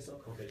follows the tracer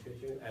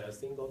concentration at a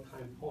single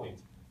time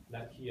point,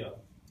 like here.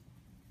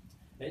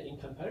 And in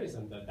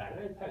comparison, the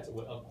dynamic path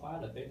will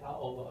acquire the data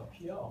over a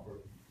period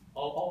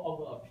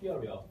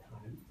of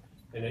time,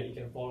 and then you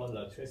can follow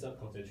the tracer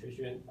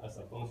concentration as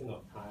a function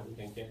of time. You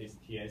can get this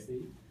TAC,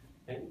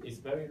 and it's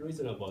very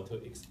reasonable to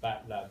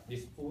expect that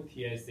this full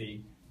TAC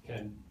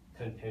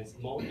contains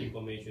more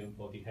information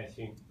for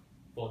detecting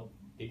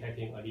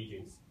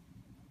lesions.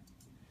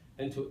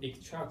 And to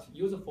extract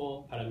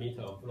useful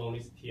parameter from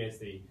this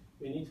TAC,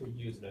 we need to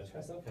use the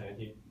tracer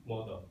kinetic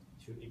model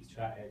to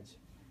extract it.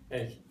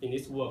 And in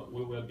this work,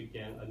 we will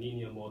begin a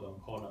linear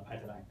model called a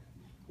Penalized,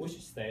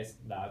 which says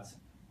that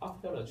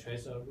after the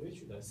tracer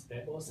reaches the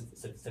stable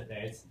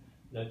state,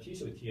 the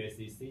tissue TAC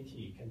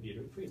CT can be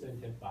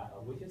represented by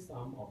a weighted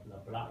sum of the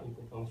blood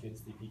input function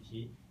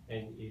CPT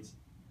and its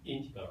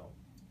integral.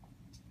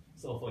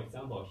 So for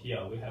example,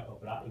 here we have a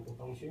blood input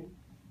function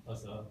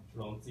as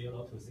from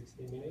 0 to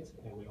 60 minutes,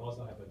 and we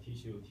also have a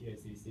tissue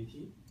TAC CT,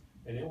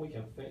 and then we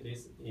can fit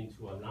this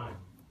into a line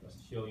as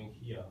showing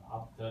here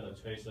after the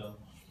tracer,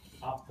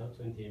 after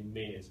 20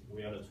 minutes,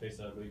 where the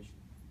tracer reach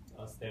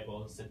a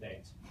stable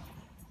state.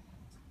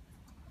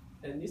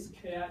 And this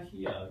Ki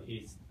here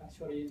is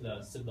actually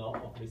the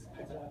slope of this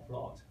Penalized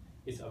plot.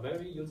 It's a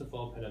very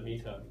useful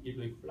parameter. It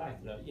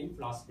reflects the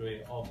influx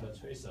rate of the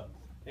tracer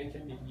and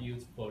can be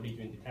used for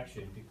lesion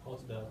detection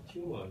because the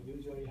tumor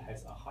usually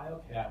has a higher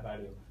Ki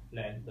value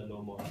than the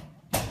normal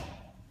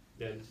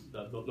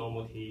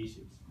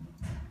tissues.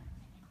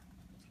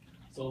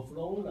 So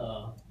from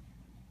the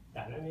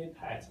dynamic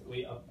PET,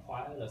 we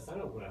acquire the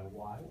sonogram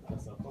Y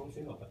as a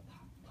function of the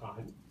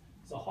time.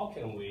 So how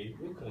can we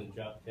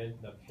reconstruct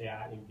the Ki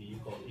in B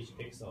for each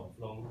pixel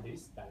from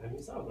this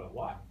dynamic sonogram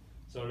Y?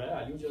 So there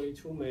are usually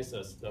two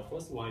methods. The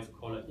first one is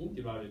called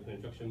indirect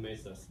reconstruction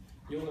methods.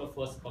 You will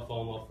first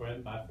perform a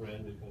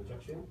frame-by-frame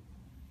reconstruction,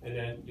 and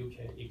then you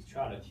can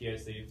extract the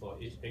TSC for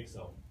each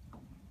pixel.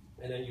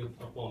 And then you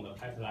perform the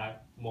Penalized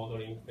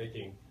modeling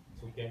fitting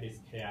to get this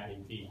Ki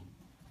in B.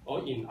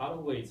 Or in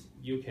other ways,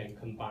 you can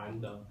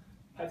combine the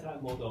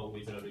Penalized model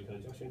with the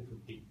reconstruction to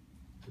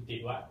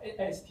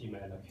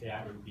estimate the Ki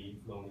in B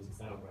from this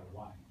sonogram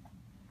Y.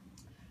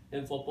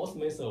 And for both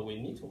methods,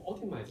 we need to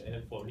optimize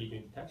it for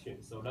lesion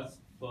detection. So let's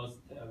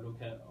first take a look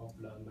at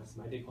the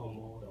mathematical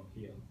model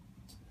here.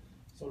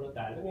 So the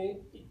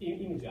dynamic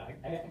image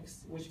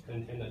X, which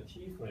contains the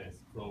T frames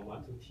from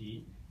 1 to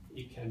T,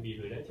 it can be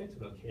related to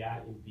the Ki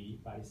in B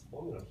by this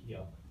formula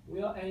here,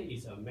 where A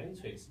is a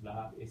matrix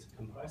that is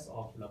comprised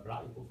of the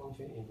blood input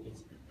function in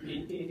its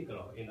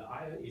integral, and the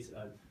iron is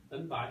an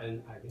n by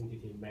n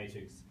identity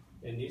matrix.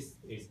 And this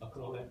is a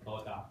clonal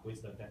product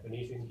with the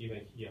definition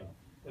given here.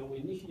 And we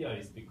need here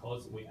is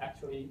because we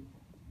actually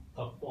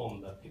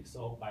perform the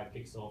pixel by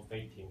pixel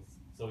fittings.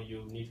 So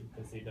you need to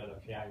consider the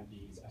Ki in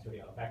B is actually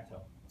a vector.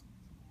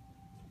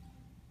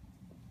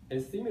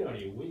 And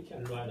similarly, we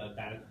can write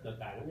the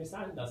dynamic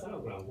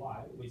sonogram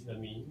Y with the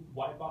mean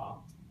Y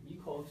bar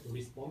equal to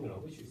this formula,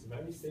 which is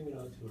very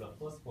similar to the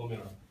first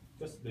formula.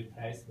 Just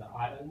replace the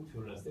IN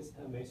to the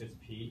system matrix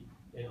P,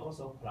 and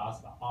also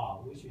plus the R,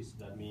 which is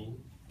the mean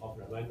of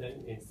the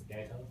random and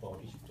scatter for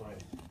each frame.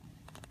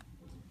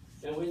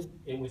 And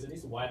with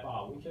this Y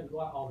bar, we can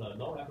write out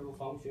the low-level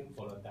function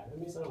for the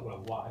dynamic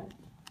sonogram Y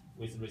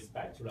with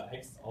respect to the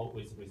X or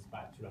with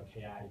respect to the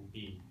Ki in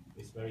B.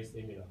 It's very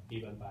similar,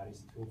 given by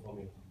these two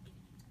formulas.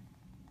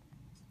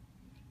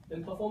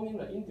 In performing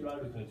the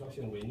indirect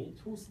reconstruction, we need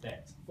two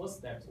steps. First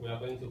step, we are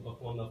going to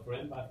perform the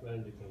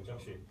frame-by-frame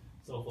reconstruction.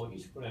 So for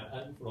each frame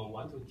n from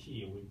 1 to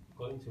t, we're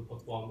going to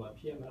perform a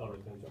PML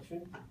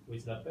reconstruction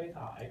with the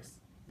beta x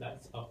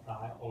that's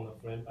applied on the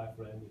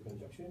frame-by-frame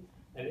reconstruction.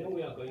 And then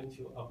we are going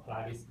to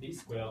apply this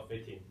least-square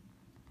fitting.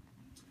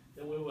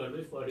 Then we will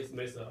refer this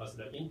method as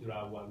the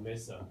indirect one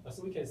method. As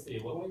we can see,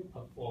 when we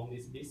perform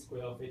this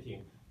least-square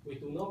fitting, we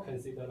do not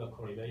consider the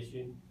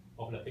correlation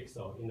of the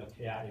pixel in the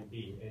Ki and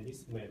B, and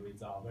this may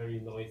result very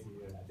noisy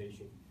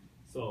realization.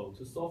 So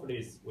to solve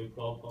this, we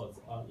propose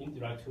an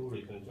indirect two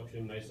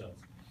reconstruction method.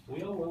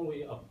 When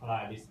we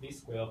apply this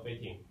least-square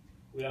fitting,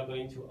 we are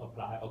going to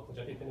apply a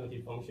quadratic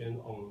penalty function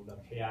on the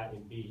Ki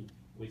and B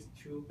with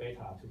 2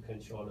 beta to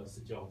control the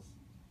surgeons.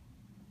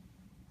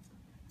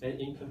 And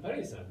in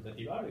comparison, the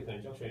derived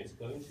reconstruction is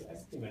going to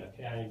estimate the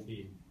Ki and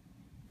B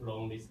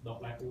from this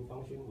log likelihood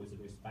function with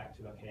respect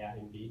to the Ki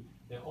and B,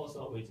 and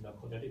also with the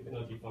quadratic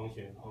penalty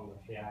function on the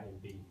Ki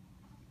and B.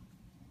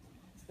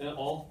 And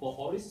for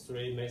all these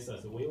three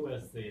methods, we will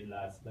see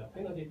that the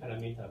penalty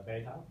parameter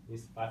beta,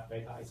 this 5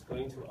 beta, is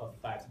going to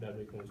affect the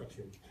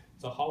reconstruction.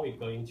 So how are we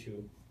going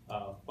to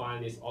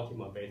find this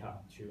optimal beta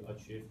to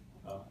achieve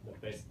the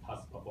best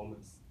task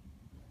performance?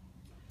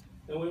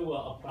 Then we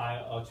will apply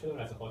a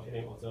generalized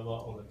rotating observer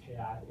on the Ki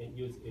and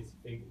use its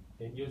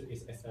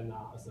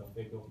SNR as a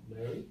figure of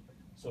merit.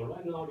 So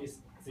right now, this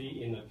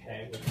Z in the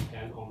K will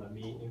depend on the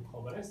mean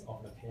equivalence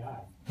of the Ki.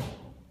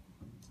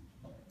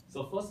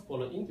 So first, for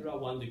the indirect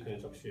one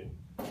reconstruction,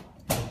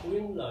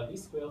 doing the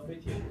least square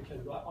fitting, we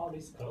can write out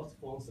this closed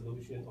form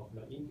solution of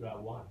the indirect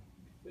one.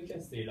 We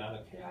can see that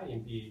the Ki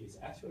in B is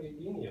actually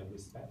linear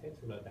respect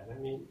to the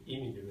dynamic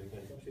image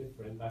reconstruction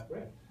frame by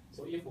frame.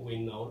 So if we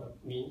know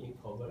the mean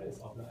equivalence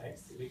of the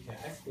X, we can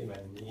estimate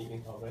the mean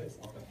equivalence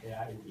of the Ki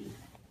in B.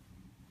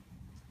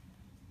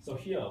 So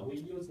here, we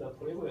use the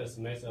previous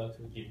method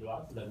to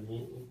derive the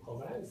mean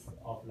equivalence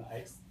of the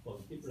X for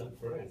different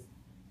frames,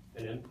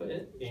 and then put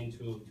it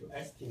into to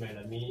estimate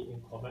the mean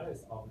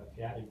equivalence of the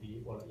Ki in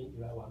B for the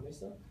indirect one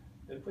method,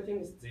 and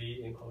putting this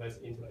Z equivalence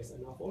into the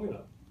SNR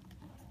formula.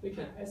 We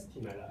can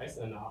estimate the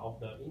SNR of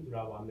the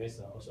indirect one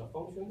method as a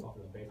function of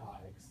the beta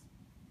X.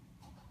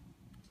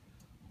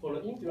 For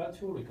the indirect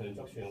two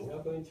reconstruction, we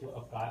are going to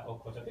apply a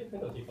quadratic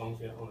penalty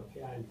function on the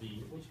Ki in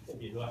B, which can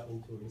be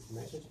written into this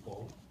matrix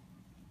form.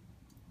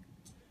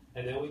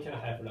 And then we can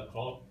have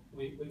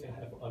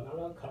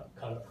another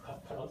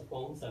closed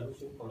form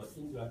solution for the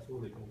indirect two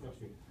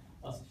reconstruction,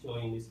 as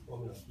shown in this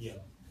formula here.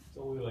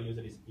 So we will use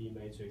this B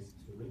matrix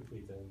to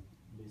represent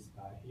this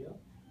guy here.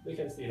 We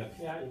can see the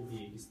Ki in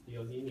B is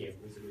still linear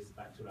with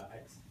respect to the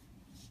X.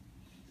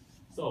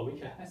 So we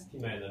can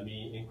estimate the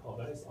mean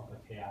equivalence of the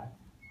Ki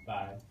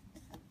by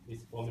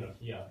this formula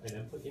here, and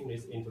then putting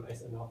this into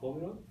SNR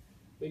formula,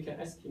 we can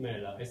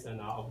estimate the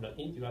SNR of the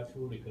indirect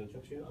two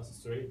reconstruction as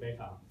 3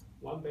 beta.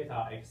 1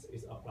 beta X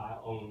is applied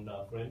on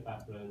the frame by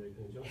frame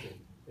reconstruction,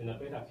 and the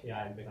beta Ki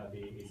and beta B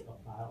is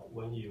applied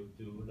when you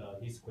do the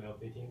least square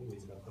fitting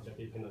with the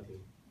quadratic penalty.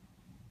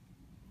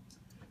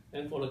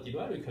 And for the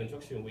derived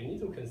reconstruction, we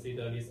need to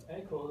consider this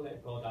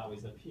A-clonal product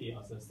with a P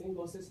as a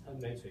single system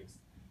matrix.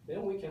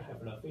 Then we can have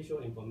the facial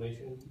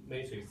information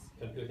matrix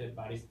computed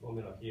by this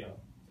formula here.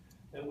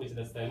 And with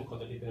the same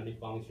coordinating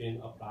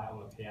function applied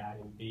on the Ki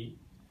and B,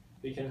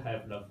 we can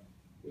have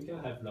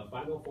the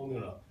final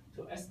formula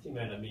to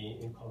estimate the mean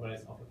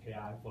incongruence of the Ki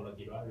for the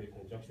derived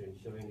reconstruction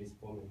showing this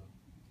formula.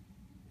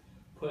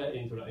 Put it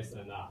into the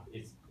SNR,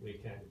 we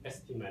can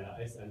estimate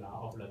the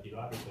SNR of the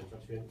derived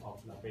reconstruction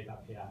of the beta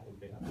Ki and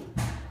beta B.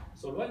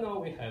 So right now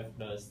we have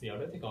the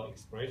theoretical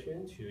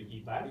expression to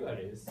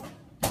evaluate this.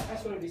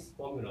 Actually, this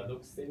formula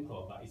looks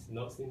simple, but it's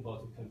not simple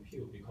to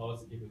compute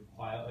because it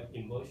requires an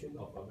inversion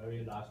of a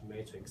very large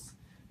matrix.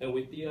 And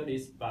we deal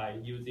this by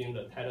using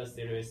the Taylor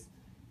series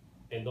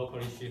and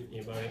locally shift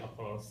invariant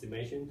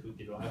approximation to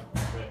derive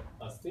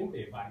a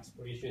simplified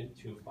expression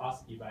to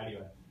fast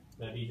evaluate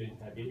the lesion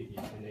stability,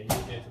 and then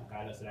use it to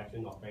guide the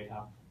selection of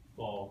beta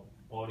for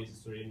all these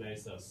three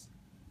methods.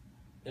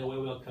 And we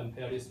will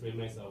compare these three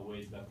methods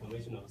with the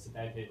conventional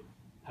static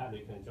type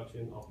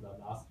reconstruction of the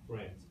last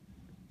frame.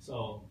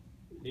 So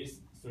this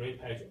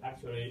 3-page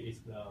actually is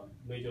the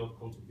major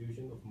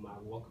contribution of my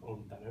work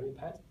on dynamic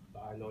pad,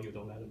 but I know you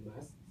don't like the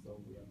math, so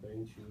we are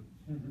going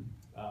to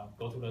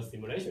go to the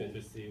simulation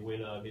to see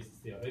whether this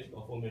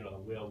theoretical formula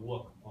will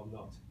work or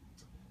not.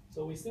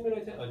 So we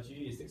simulated a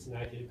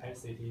GE690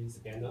 PET-CT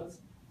scanners.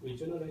 We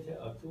generated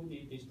a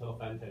 2D digital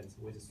phantom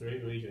with 3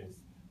 regions,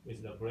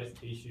 with the breast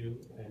tissue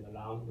and the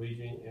lung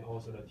region and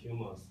also the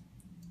tumors.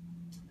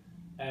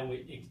 And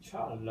we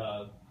extract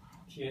the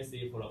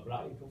TNC for the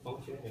blood input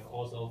function and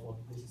also for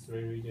these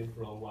 3 regions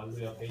from one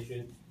real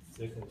patient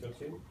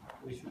reconstruction,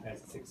 which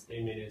has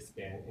 60 minute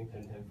scan and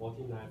contain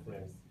 49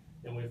 frames.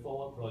 And we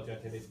forward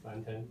projected this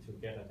phantom to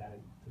get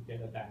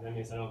a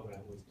dynamic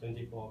sonogram with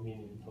 24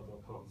 million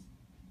total counts.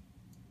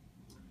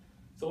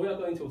 So we are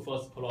going to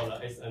first plot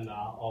the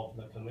SNR of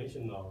the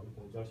conventional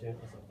reconstruction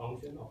as a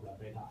function of the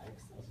beta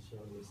x, as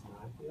shown in this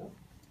line here.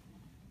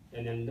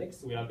 And then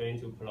next, we are going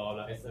to plot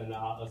the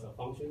SNR as a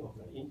function of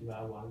the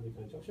individual one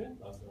reconstruction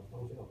as a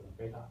function of the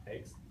beta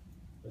x,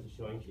 as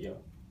shown here.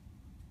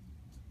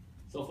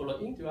 So for the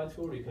individual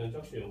 2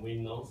 reconstruction, we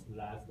know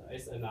that the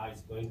SNR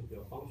is going to be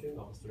a function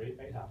of 3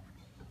 beta.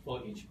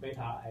 For each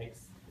beta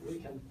x, we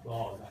can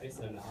plot the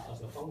SNR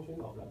as a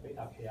function of the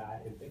beta Ki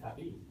and beta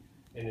B,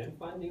 and then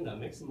finding the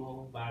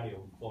maximum value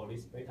for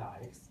this beta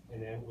x,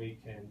 and then we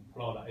can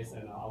plot the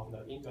SNR of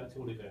the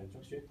individual 2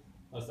 reconstruction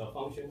as a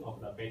function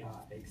of the beta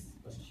x,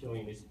 as shown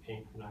in this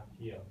pink line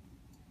here.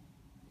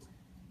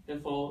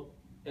 And for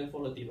the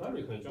derived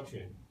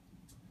reconstruction,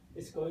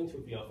 it's going to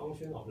be a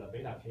function of the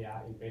beta Ki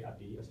and beta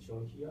B, as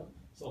shown here.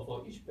 So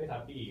for each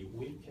beta B,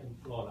 we can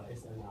plot the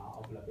SNR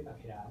of the beta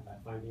Ki by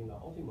finding the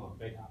optimal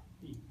beta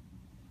B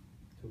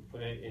to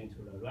put it into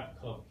the red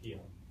curve here.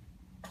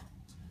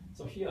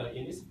 So here,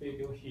 in this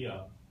figure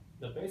here,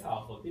 the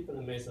beta for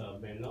different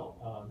methods may not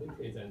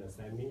represent the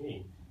same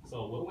meaning.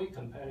 So when we're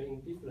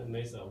comparing different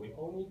methods, we're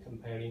only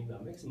comparing the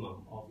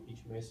maximum of each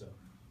method.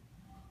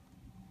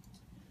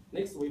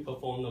 Next, we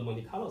perform the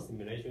Monte Carlo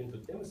simulation to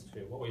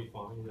demonstrate what we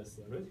found in the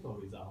theoretical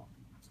result.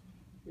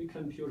 We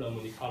compute the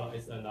Monte Carlo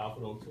SNR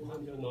from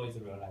 200 noise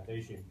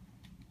realization.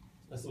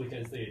 As we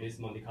can see, this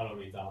Monte Carlo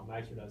result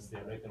matches the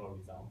theoretical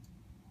result.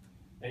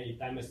 And it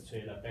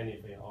demonstrates the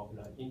benefit of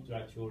the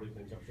indirect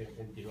reconstruction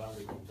and derived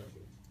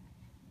reconstruction.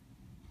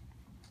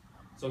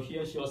 So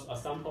here shows a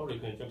sample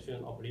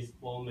reconstruction of these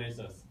 4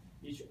 methods,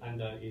 each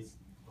under its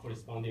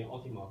corresponding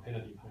optimal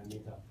penalty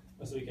parameter.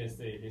 As we can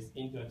see, this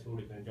indirect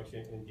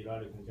reconstruction and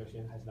derived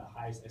reconstruction has the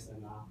highest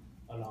SNR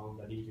along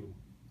the lesion.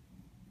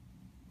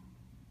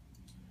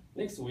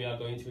 Next, we are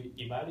going to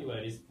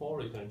evaluate these 4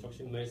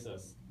 reconstruction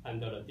methods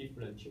under the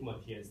different tumor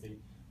TSC.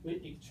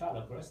 We extract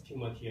the breast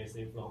tumor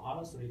TSC from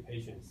other 3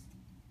 patients.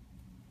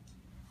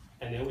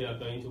 And then we are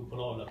going to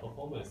plot the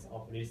performance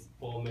of these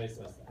 4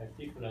 methods at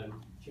different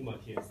tumor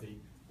TSC.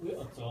 We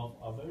observe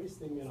a very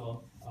similar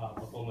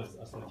performance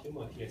as the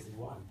tumor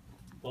TSC1.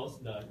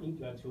 Both the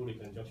indirect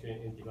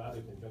reconstruction and derived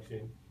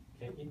reconstruction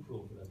can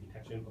improve the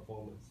detection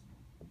performance.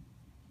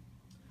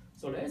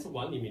 So there's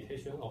one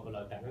limitation of the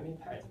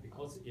dynamic pad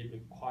because it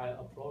requires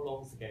a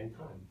prolonged scan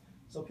time.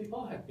 So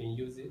people have been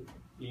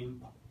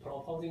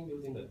proposing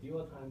using the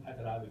dual time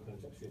penalized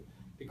reconstruction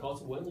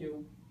because when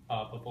you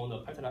perform the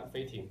penalized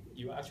fitting,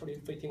 you actually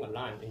fitting a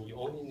line and you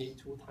only need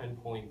 2 time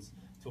points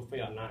to fit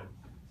a line.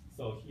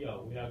 So here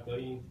we are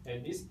going,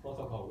 and this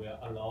protocol will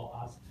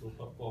allow us to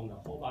perform the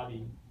whole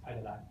body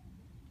penalized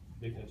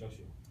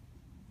reconstruction.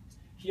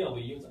 Here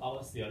we use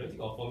our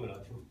theoretical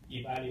formula to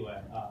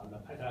evaluate the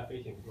penalized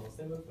fitting from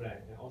 7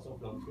 frames and also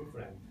from 2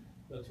 frames.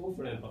 The 2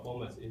 frame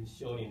performance is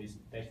shown in this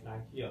dashed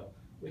line here.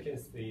 We can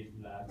see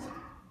that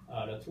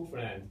the 2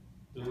 frames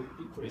do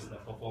decrease the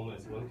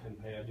performance when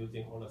compared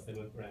using all the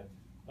 7 frames,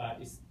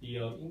 but it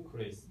still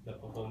increase the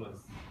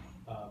performance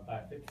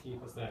by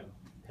 50%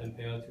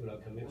 compared to the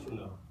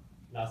conventional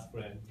last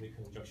frame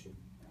reconstruction.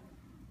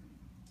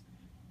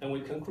 And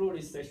we conclude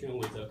this session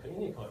with a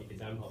clinical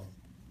example.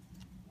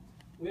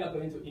 We are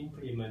going to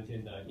implement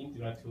the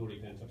indirect tool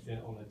reconstruction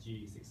on the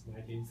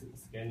G619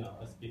 scanner.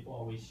 As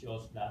before, we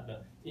showed that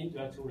the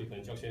indirect tool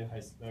reconstruction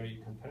has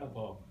very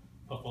comparable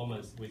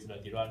performance with the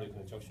direct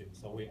reconstruction.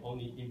 So we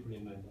only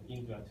implement the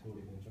indirect tool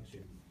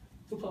reconstruction.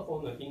 To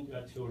perform the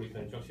indirect tool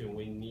reconstruction,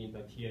 we need the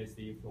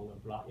TSC from the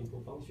blood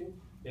input function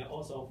and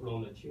also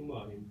from the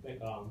tumor in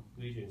background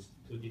regions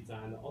to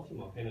design the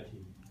optimal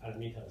penalty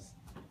parameters.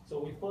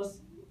 So we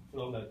first,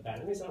 from the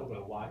dynamic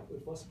sonogram Y, we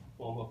first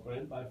perform a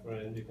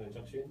frame-by-frame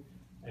reconstruction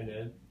and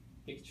then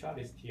extract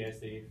this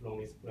TSC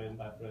from this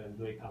frame-by-frame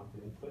recount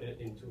and put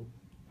it into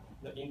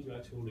the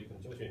indirect tool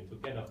reconstruction to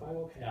get a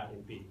final KI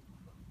in B.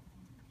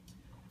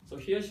 So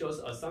here shows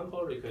a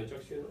sample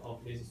reconstruction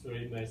of these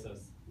three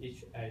methods,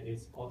 each at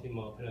its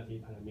optimal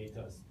penalty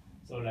parameters.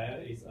 So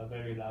there is a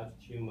very large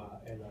tumor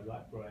at the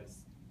right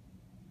breast.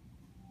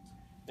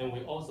 And we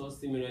also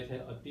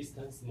simulated a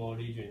distant small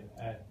region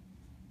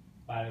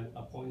by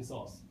a point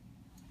source.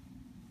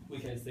 We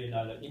can say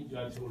that the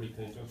indirect tool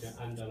reconstruction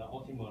under the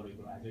optimal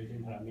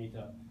regularization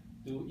parameter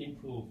do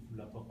improve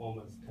the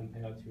performance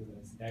compared to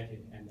the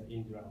static and the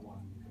indirect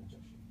one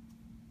reconstruction.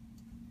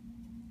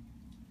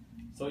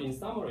 So in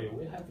summary,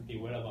 we have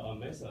developed a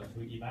method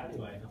to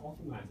evaluate and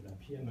optimize the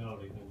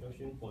PML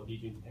reconstruction for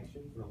lesion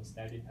detection from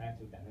static PET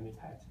to dynamic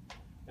PET.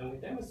 And we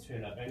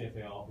demonstrate the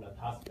benefit of the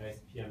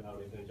task-based PML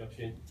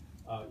reconstruction,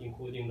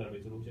 including the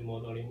resolution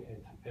modeling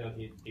and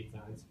penalty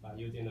designs by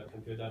using the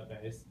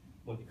computer-based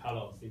Monte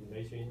Carlo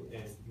simulation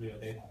and real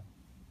data.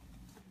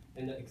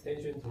 And the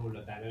extension to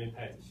the dynamic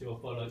PET show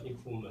further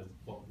improvement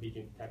for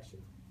lesion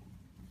detection.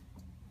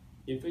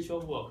 In future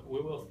work,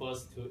 we will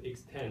first to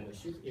extend the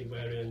shift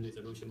invariant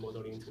resolution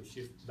modeling to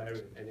shift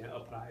variant and then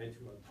apply it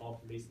to the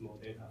top least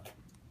mode data.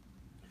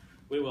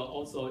 We will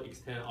also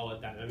extend our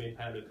dynamic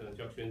PET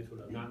reconstruction to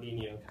the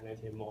nonlinear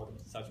kinetic model,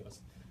 such as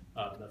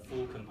the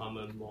full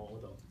compartment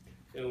model.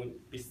 And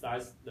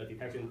besides the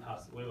detection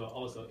task, we will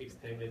also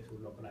extend it to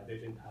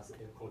localization tasks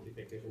and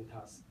quantification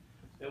tasks.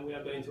 And we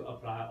are going to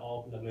apply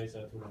all of the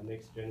methods to the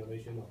next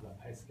generation of the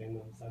PET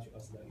scanner, such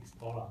as the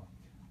Explorer.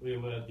 We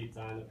will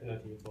design the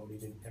penalty for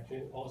lesion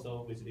detection.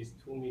 Also, with this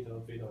 2-meter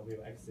field of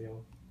view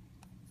axial,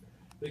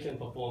 we can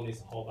perform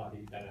this whole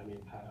body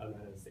dynamic PET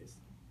analysis.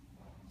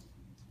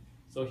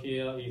 So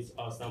here is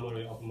a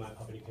summary of my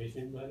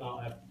publication. Right now,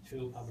 I have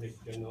 2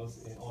 published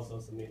journals and also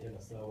submitted a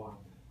third one.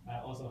 I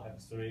also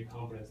have 3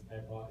 conference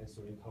papers and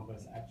 3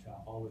 conference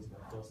abstracts, all with my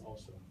first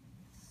author.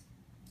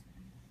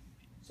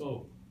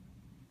 So,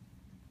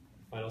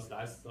 final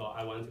slides. So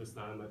I want to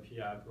thank my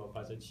PI,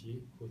 Professor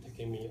Qi, who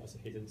taken me as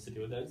his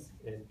student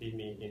and lead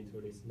me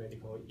into this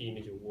medical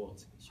image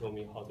world, show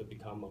me how to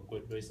become a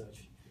good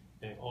researcher,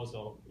 and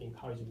also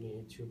encourage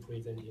me to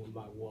present in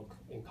my work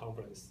in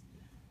conference.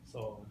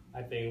 So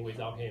I think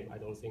without him, I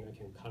don't think I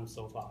can come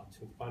so far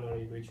to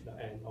finally reach the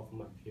end of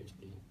my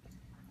PhD.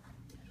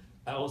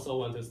 I also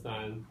want to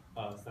thank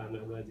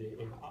Simon Randy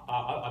in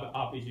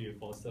RPG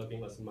for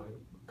serving as my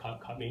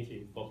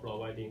committee for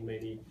providing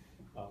many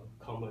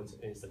comments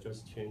and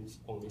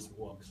suggestions on this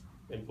work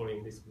and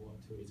bring this work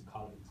to its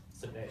current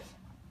state.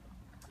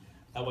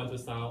 I want to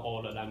thank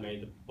all the lab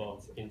made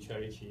both in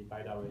charity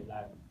by the way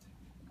lab.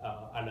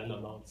 I learned a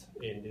lot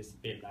in these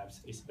big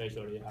labs,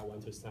 especially I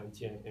want to thank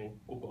Jian and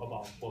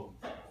Google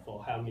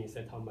for helping me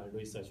set up my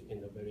research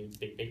in the very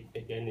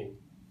beginning.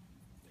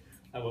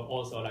 I would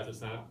also like to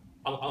thank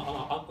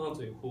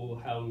Andre, who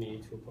helped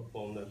me to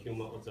perform the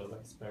human observer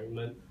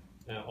experiment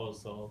and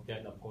also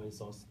get the point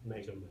source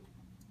measurement.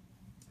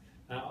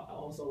 I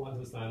also want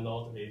to thank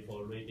Lordley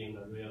for reading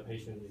the real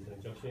patient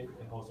reconstruction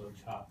and also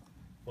Chuck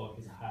for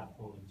his help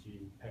on the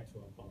G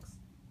Pectoral box.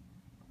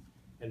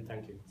 And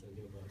thank you for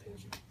your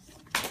attention.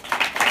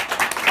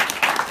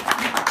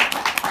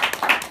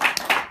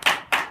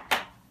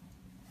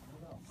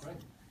 Well,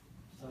 great.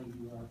 So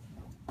you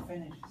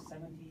finished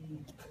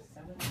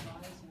 77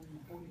 slides in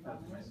 45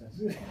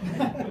 minutes?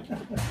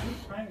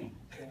 Timing.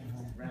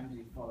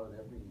 Ramsey followed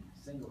every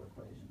single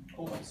equation.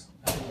 Always.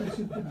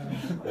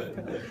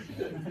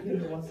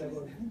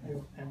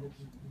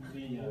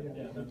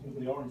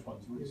 The orange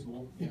one's really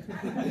small.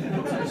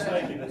 Looks like a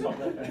snake in the top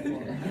left-hand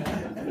corner.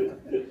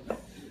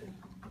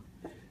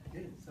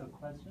 Good. So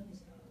questions?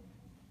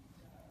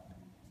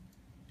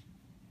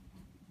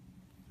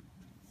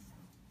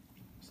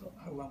 So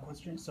I have one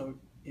question. So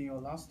in your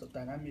last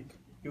dynamic,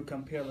 you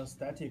compare the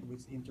static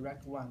with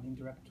indirect 1,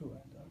 indirect 2,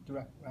 and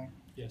direct, right?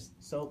 Yes.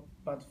 So,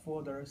 but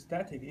for the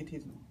static,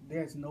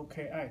 there is no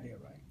Ki there,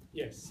 right?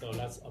 Yes. So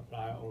let's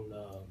apply on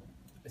the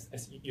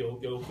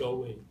your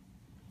way.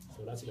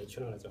 So that's the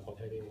channel is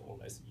rotating on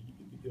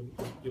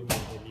you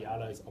and the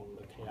other is on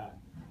the Ki.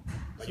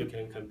 But you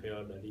can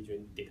compare the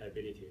lesion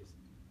detectabilities.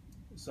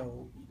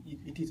 So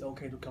it is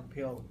okay to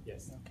compare.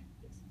 Yes. Okay.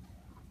 Yes.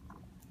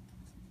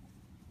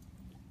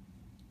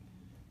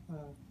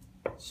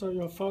 So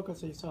your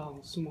focus is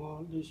on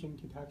small lesion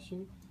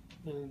detection,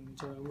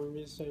 and when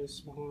we say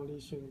small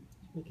lesion,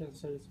 we can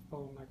say it's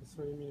from like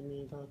 3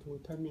 millimeter to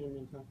 10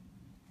 millimeter.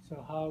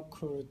 So how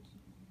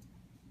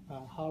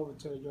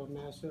would your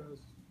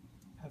measures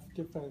have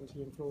different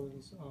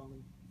influence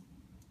on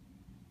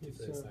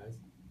different size.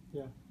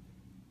 Yeah.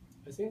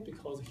 I think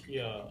because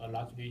here a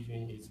large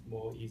lesion is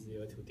more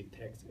easier to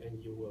detect,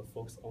 and you will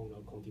focus on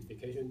the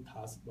quantification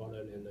task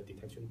rather than the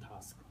detection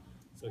task.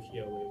 So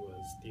here we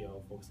will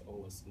still focus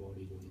on a small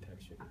lesion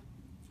detection,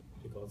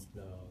 because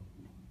the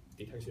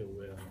detection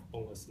will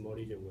on a small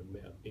lesion will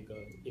make a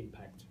bigger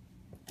impact.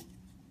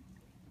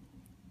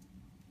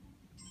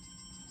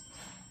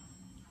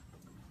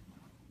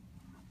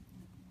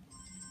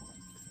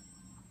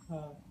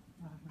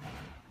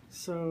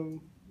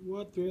 So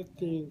what do you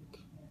think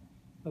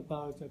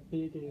about the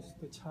biggest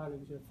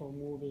challenge for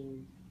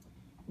moving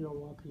your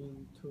work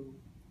into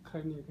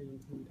clinical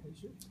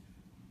implementation?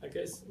 I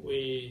guess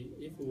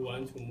if we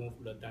want to move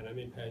the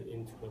dynamic pad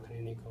into the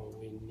clinical,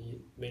 we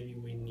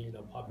need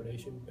a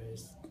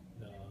population-based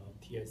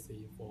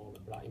TSC for the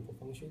blood input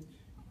function,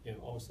 and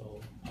also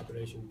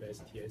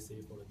population-based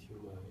TSC for the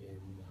tumor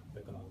and the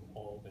background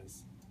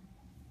organs.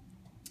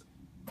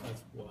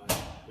 That's what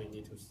we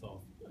need to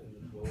solve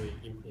when we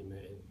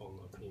implement it on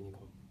a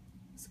clinical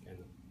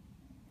scanner.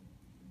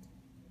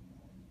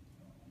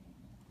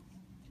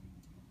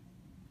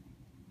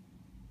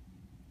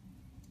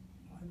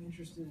 I'm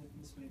interested in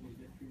this, may be a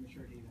bit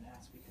premature to even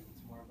ask because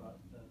it's more about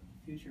the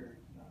future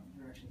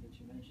directions that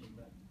you mentioned,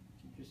 but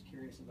I'm just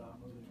curious about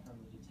moving from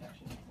the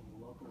detection to the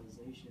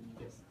localization.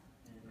 Yes.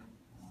 And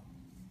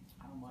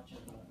how much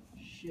of a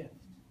shift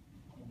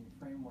in your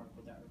framework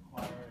would that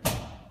require?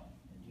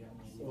 And do you have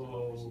any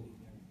ideas?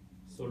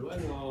 So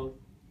right now,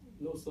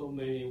 not so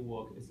many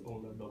work is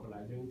on the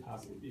localization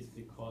task. It's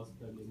because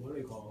the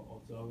numerical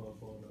observer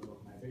for the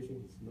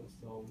localization is not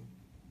so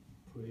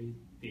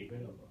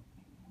pre-developed.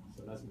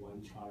 So that's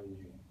one challenge.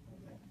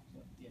 Okay. So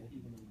yeah,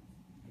 even in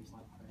things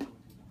like framework.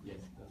 Yes,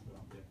 that's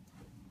right.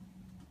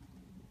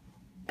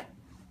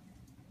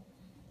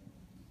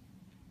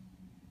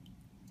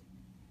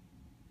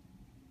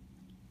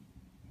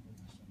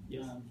 Yeah.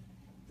 Yes.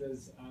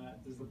 Does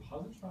the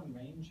positron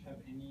range have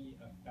any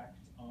effect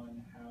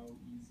on how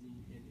easy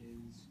it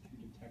is to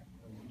detect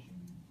a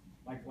lesion?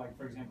 Like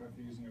for example, if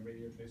you're using a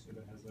radio tracer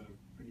that has a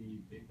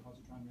pretty big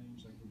positron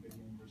range, like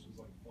rubidium versus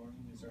like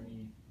fluorine, is there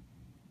any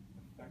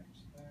effect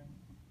there?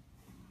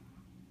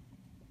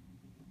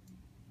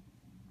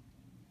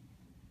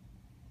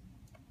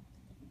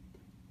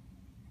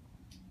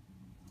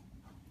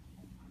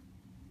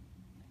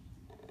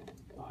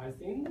 I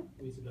think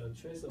with the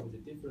tracer with the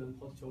different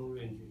positron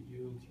range,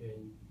 you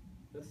can,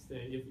 let's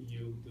say if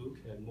you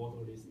can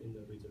model this in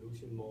the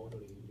resolution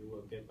modeling, you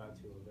will get back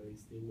to a very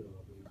similar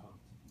recount.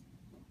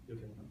 You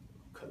can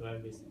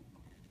correct this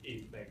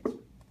effect.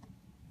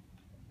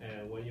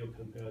 And when you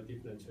compare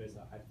different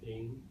tracer, I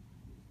think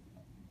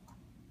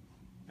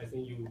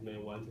you may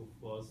want to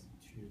first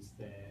to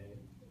say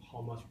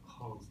how much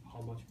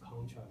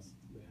contrast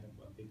may have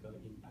a bigger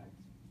impact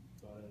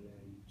rather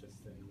than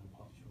just saying the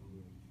positron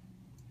range.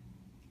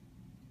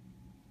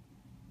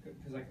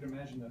 Because I could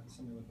imagine that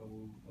something with a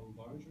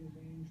larger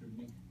range would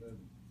make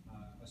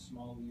a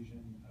small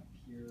lesion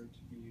appear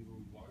to be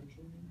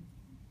larger.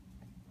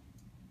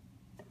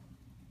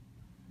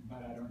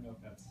 But I don't know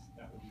if that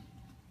would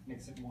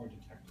makes it more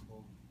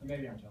detectable. Or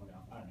maybe I'm totally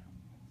off. I don't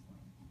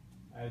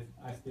know.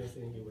 I still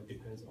think it would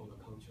depend on the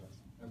contrast.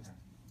 Okay.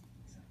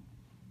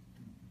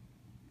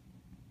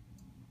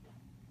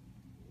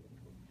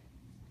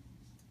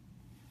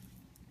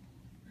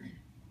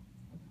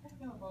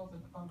 Talking about the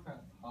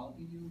contrast, how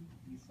did you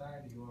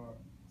decide your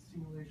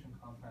simulation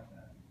contrast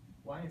at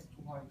one is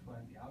 2.2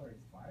 and the other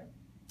is 5?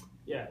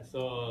 Yeah,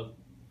 so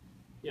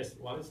yes,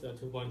 one is the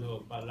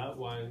 2.2, but that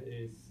one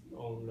is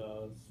on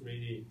the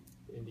 3D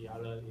and the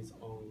other is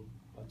on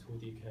a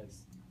 2D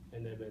case,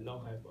 and they may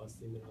not have a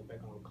similar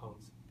background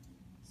count.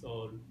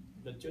 So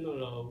the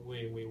general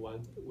way we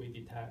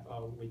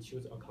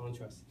choose a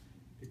contrast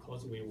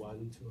because we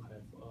want to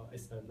have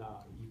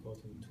SNR equal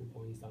to 2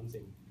 point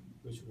something,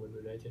 which will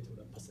relate to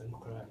the percent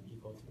correct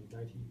equal to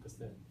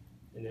 90%.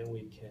 And then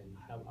we can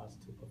help us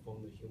to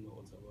perform the human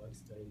observer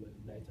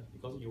experiment later,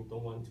 because you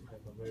don't want to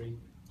have a very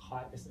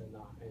high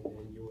SNR and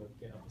then you will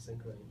get a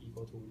percent correct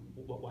equal to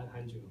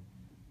 100,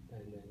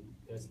 and then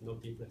there's no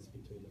difference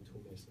between the two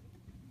methods.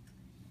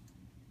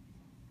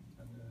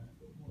 And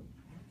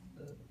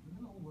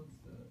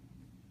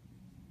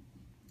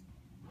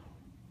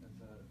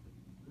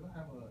do you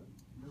have a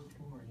real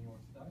tumor in your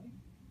study?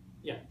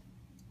 Yeah.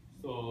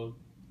 So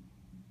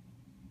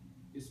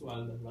this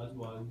one, the large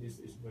one, this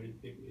is very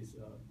big, is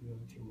a real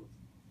tumor.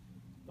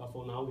 But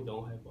for now, we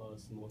don't have a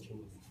small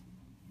tumor.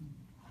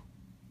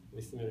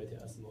 We simulated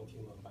a small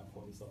tumor by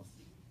point source.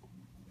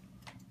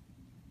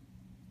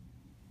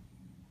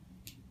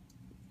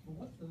 So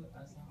what's the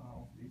SNR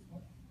of this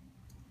one?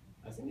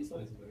 I think this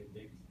one is very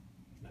big,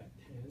 like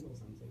 10 or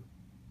something.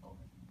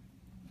 Okay.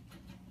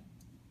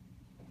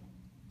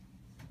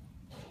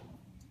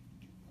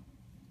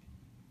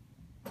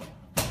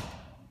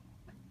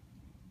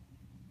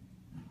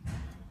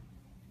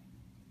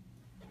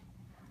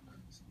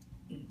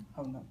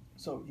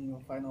 So in your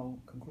final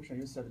conclusion,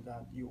 you said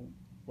that you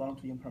want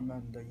to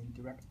implement the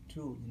indirect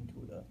tool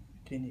into the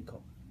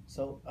clinical.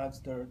 So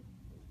as the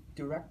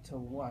direct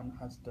 1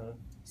 has the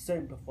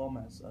same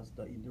performance as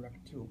the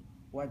indirect 2,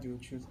 why do you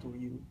choose to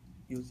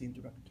use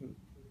indirect 2?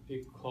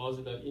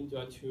 Because the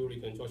indirect 2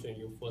 reconstruction,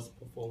 you first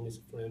perform this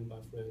frame by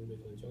frame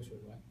reconstruction,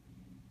 right?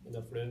 And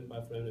the frame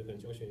by frame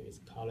reconstruction is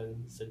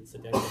current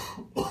sedative.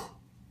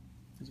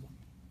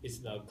 It's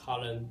the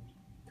current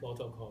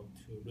protocol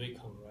to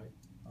recon, right?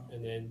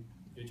 And then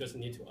you just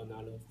need to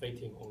another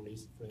fitting on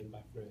this frame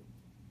by frame.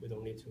 You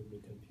don't need to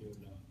recompute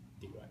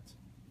the direct.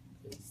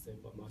 It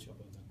saves much of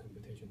the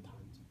computation time.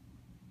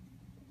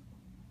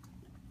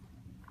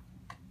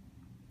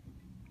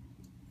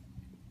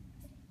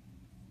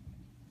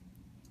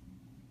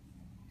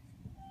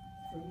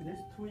 So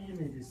these two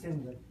images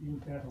seem that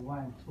indirect 1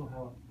 and 2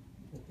 have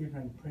a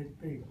different pretty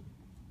big.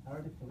 I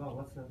already forgot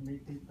what's the main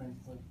difference.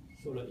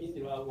 So the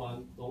indirect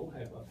 1 don't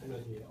have a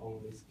penalty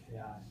on this KI,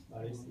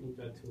 but this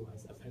indirect 2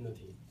 has a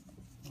penalty.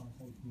 Oh,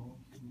 so it's more.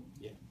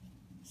 Yeah.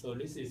 So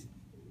this is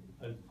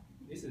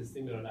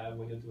similar like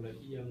when you do the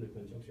EM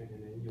reconstruction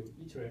and then you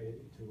iterate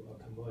it to a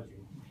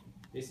conversion.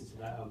 This is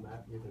like a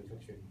map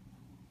reconstruction.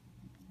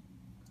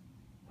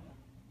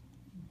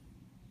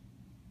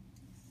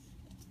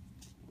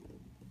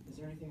 Is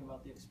there anything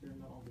about the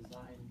experimental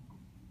design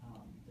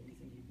that you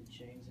think you could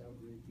change that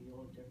would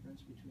reveal a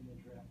difference between the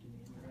direct and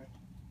the indirect?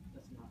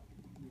 That's not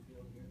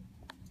revealed here.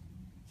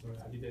 Sorry,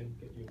 I didn't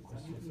get your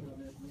question.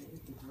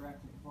 If the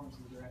direct, the performance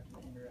of the direct and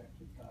the indirect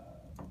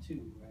 2,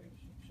 right?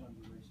 Shown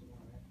to be very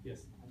similar, right?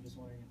 Yes. I'm just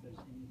wondering if there's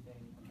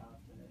anything about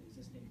the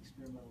existing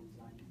experimental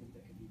design you think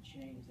that could be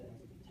changed that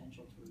has the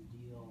potential to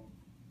reveal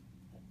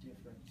a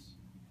difference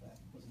that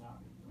was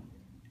not revealed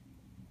here.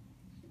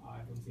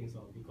 I don't think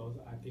so,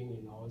 because I think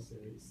in our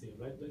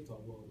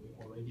theoretical work, we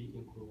already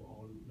include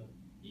all the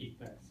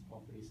effects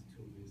of these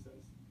two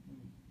methods.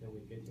 Then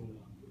we're getting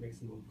the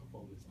maximum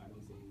performance. I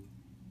don't think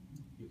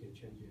you can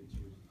change it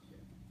to.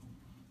 Yeah.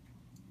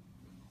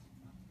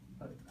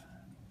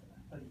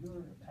 But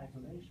your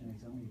calculation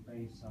is only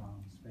based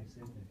on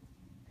specific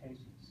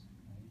cases,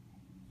 right?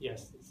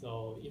 Yes.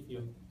 So if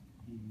you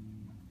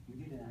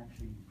didn't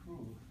actually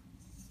prove.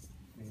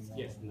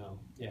 Yes, no.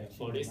 Yeah,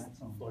 for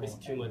this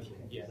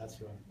cumulative. Yeah, that's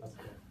right. That's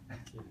right.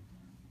 Yeah.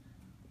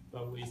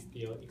 But we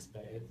still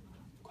expect it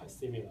quite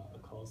similar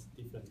across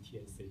different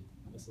TSC,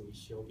 as we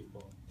showed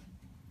before.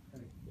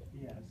 Okay.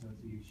 Yeah, so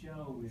you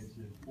show with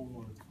the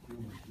 4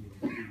 cumulative,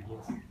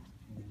 yes,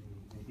 and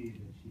they did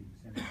achieve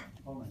similar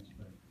performance,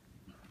 but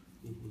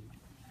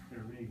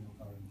there really no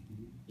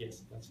guarantee.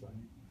 Yes, that's right.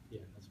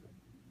 Yeah, that's right.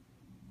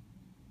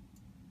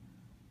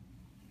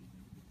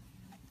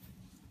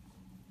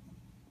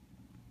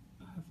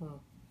 I have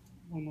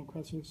one more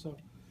question. So,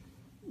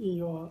 in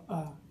your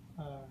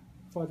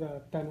for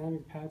the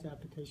dynamic pad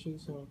application,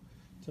 so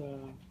the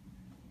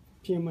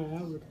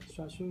PML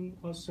reconstruction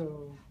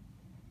also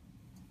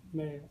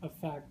may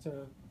affect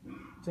the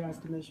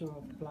estimation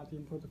of blood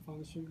input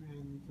function,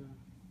 and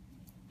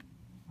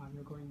are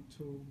you going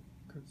to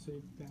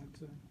consider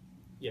that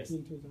yes.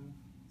 into the?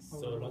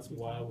 So that's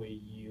why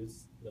we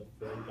use the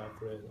frame by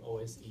frame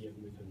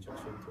OSEM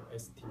reconstruction to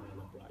estimate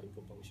the blood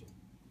input function.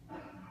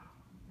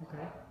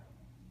 Okay.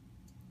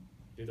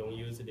 You don't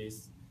use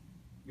this.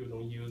 You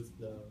don't use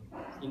the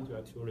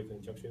indirect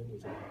reconstruction, which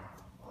is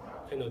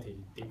a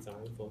penalty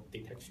designed for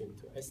detection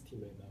to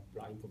estimate the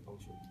blood input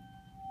function.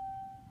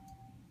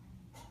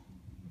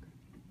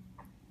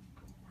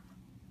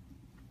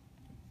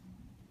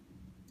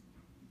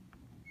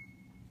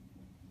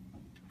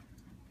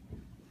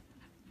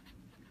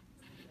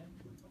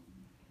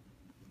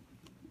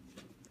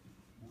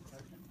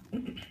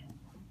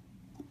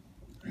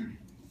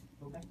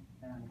 Okay,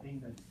 and I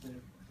think that's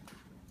it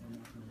for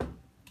the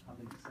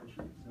public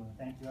session. So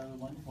thank you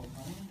everyone for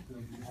coming. So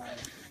if you have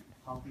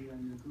coffee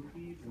and your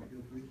cookies, so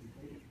feel free to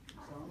take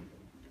some.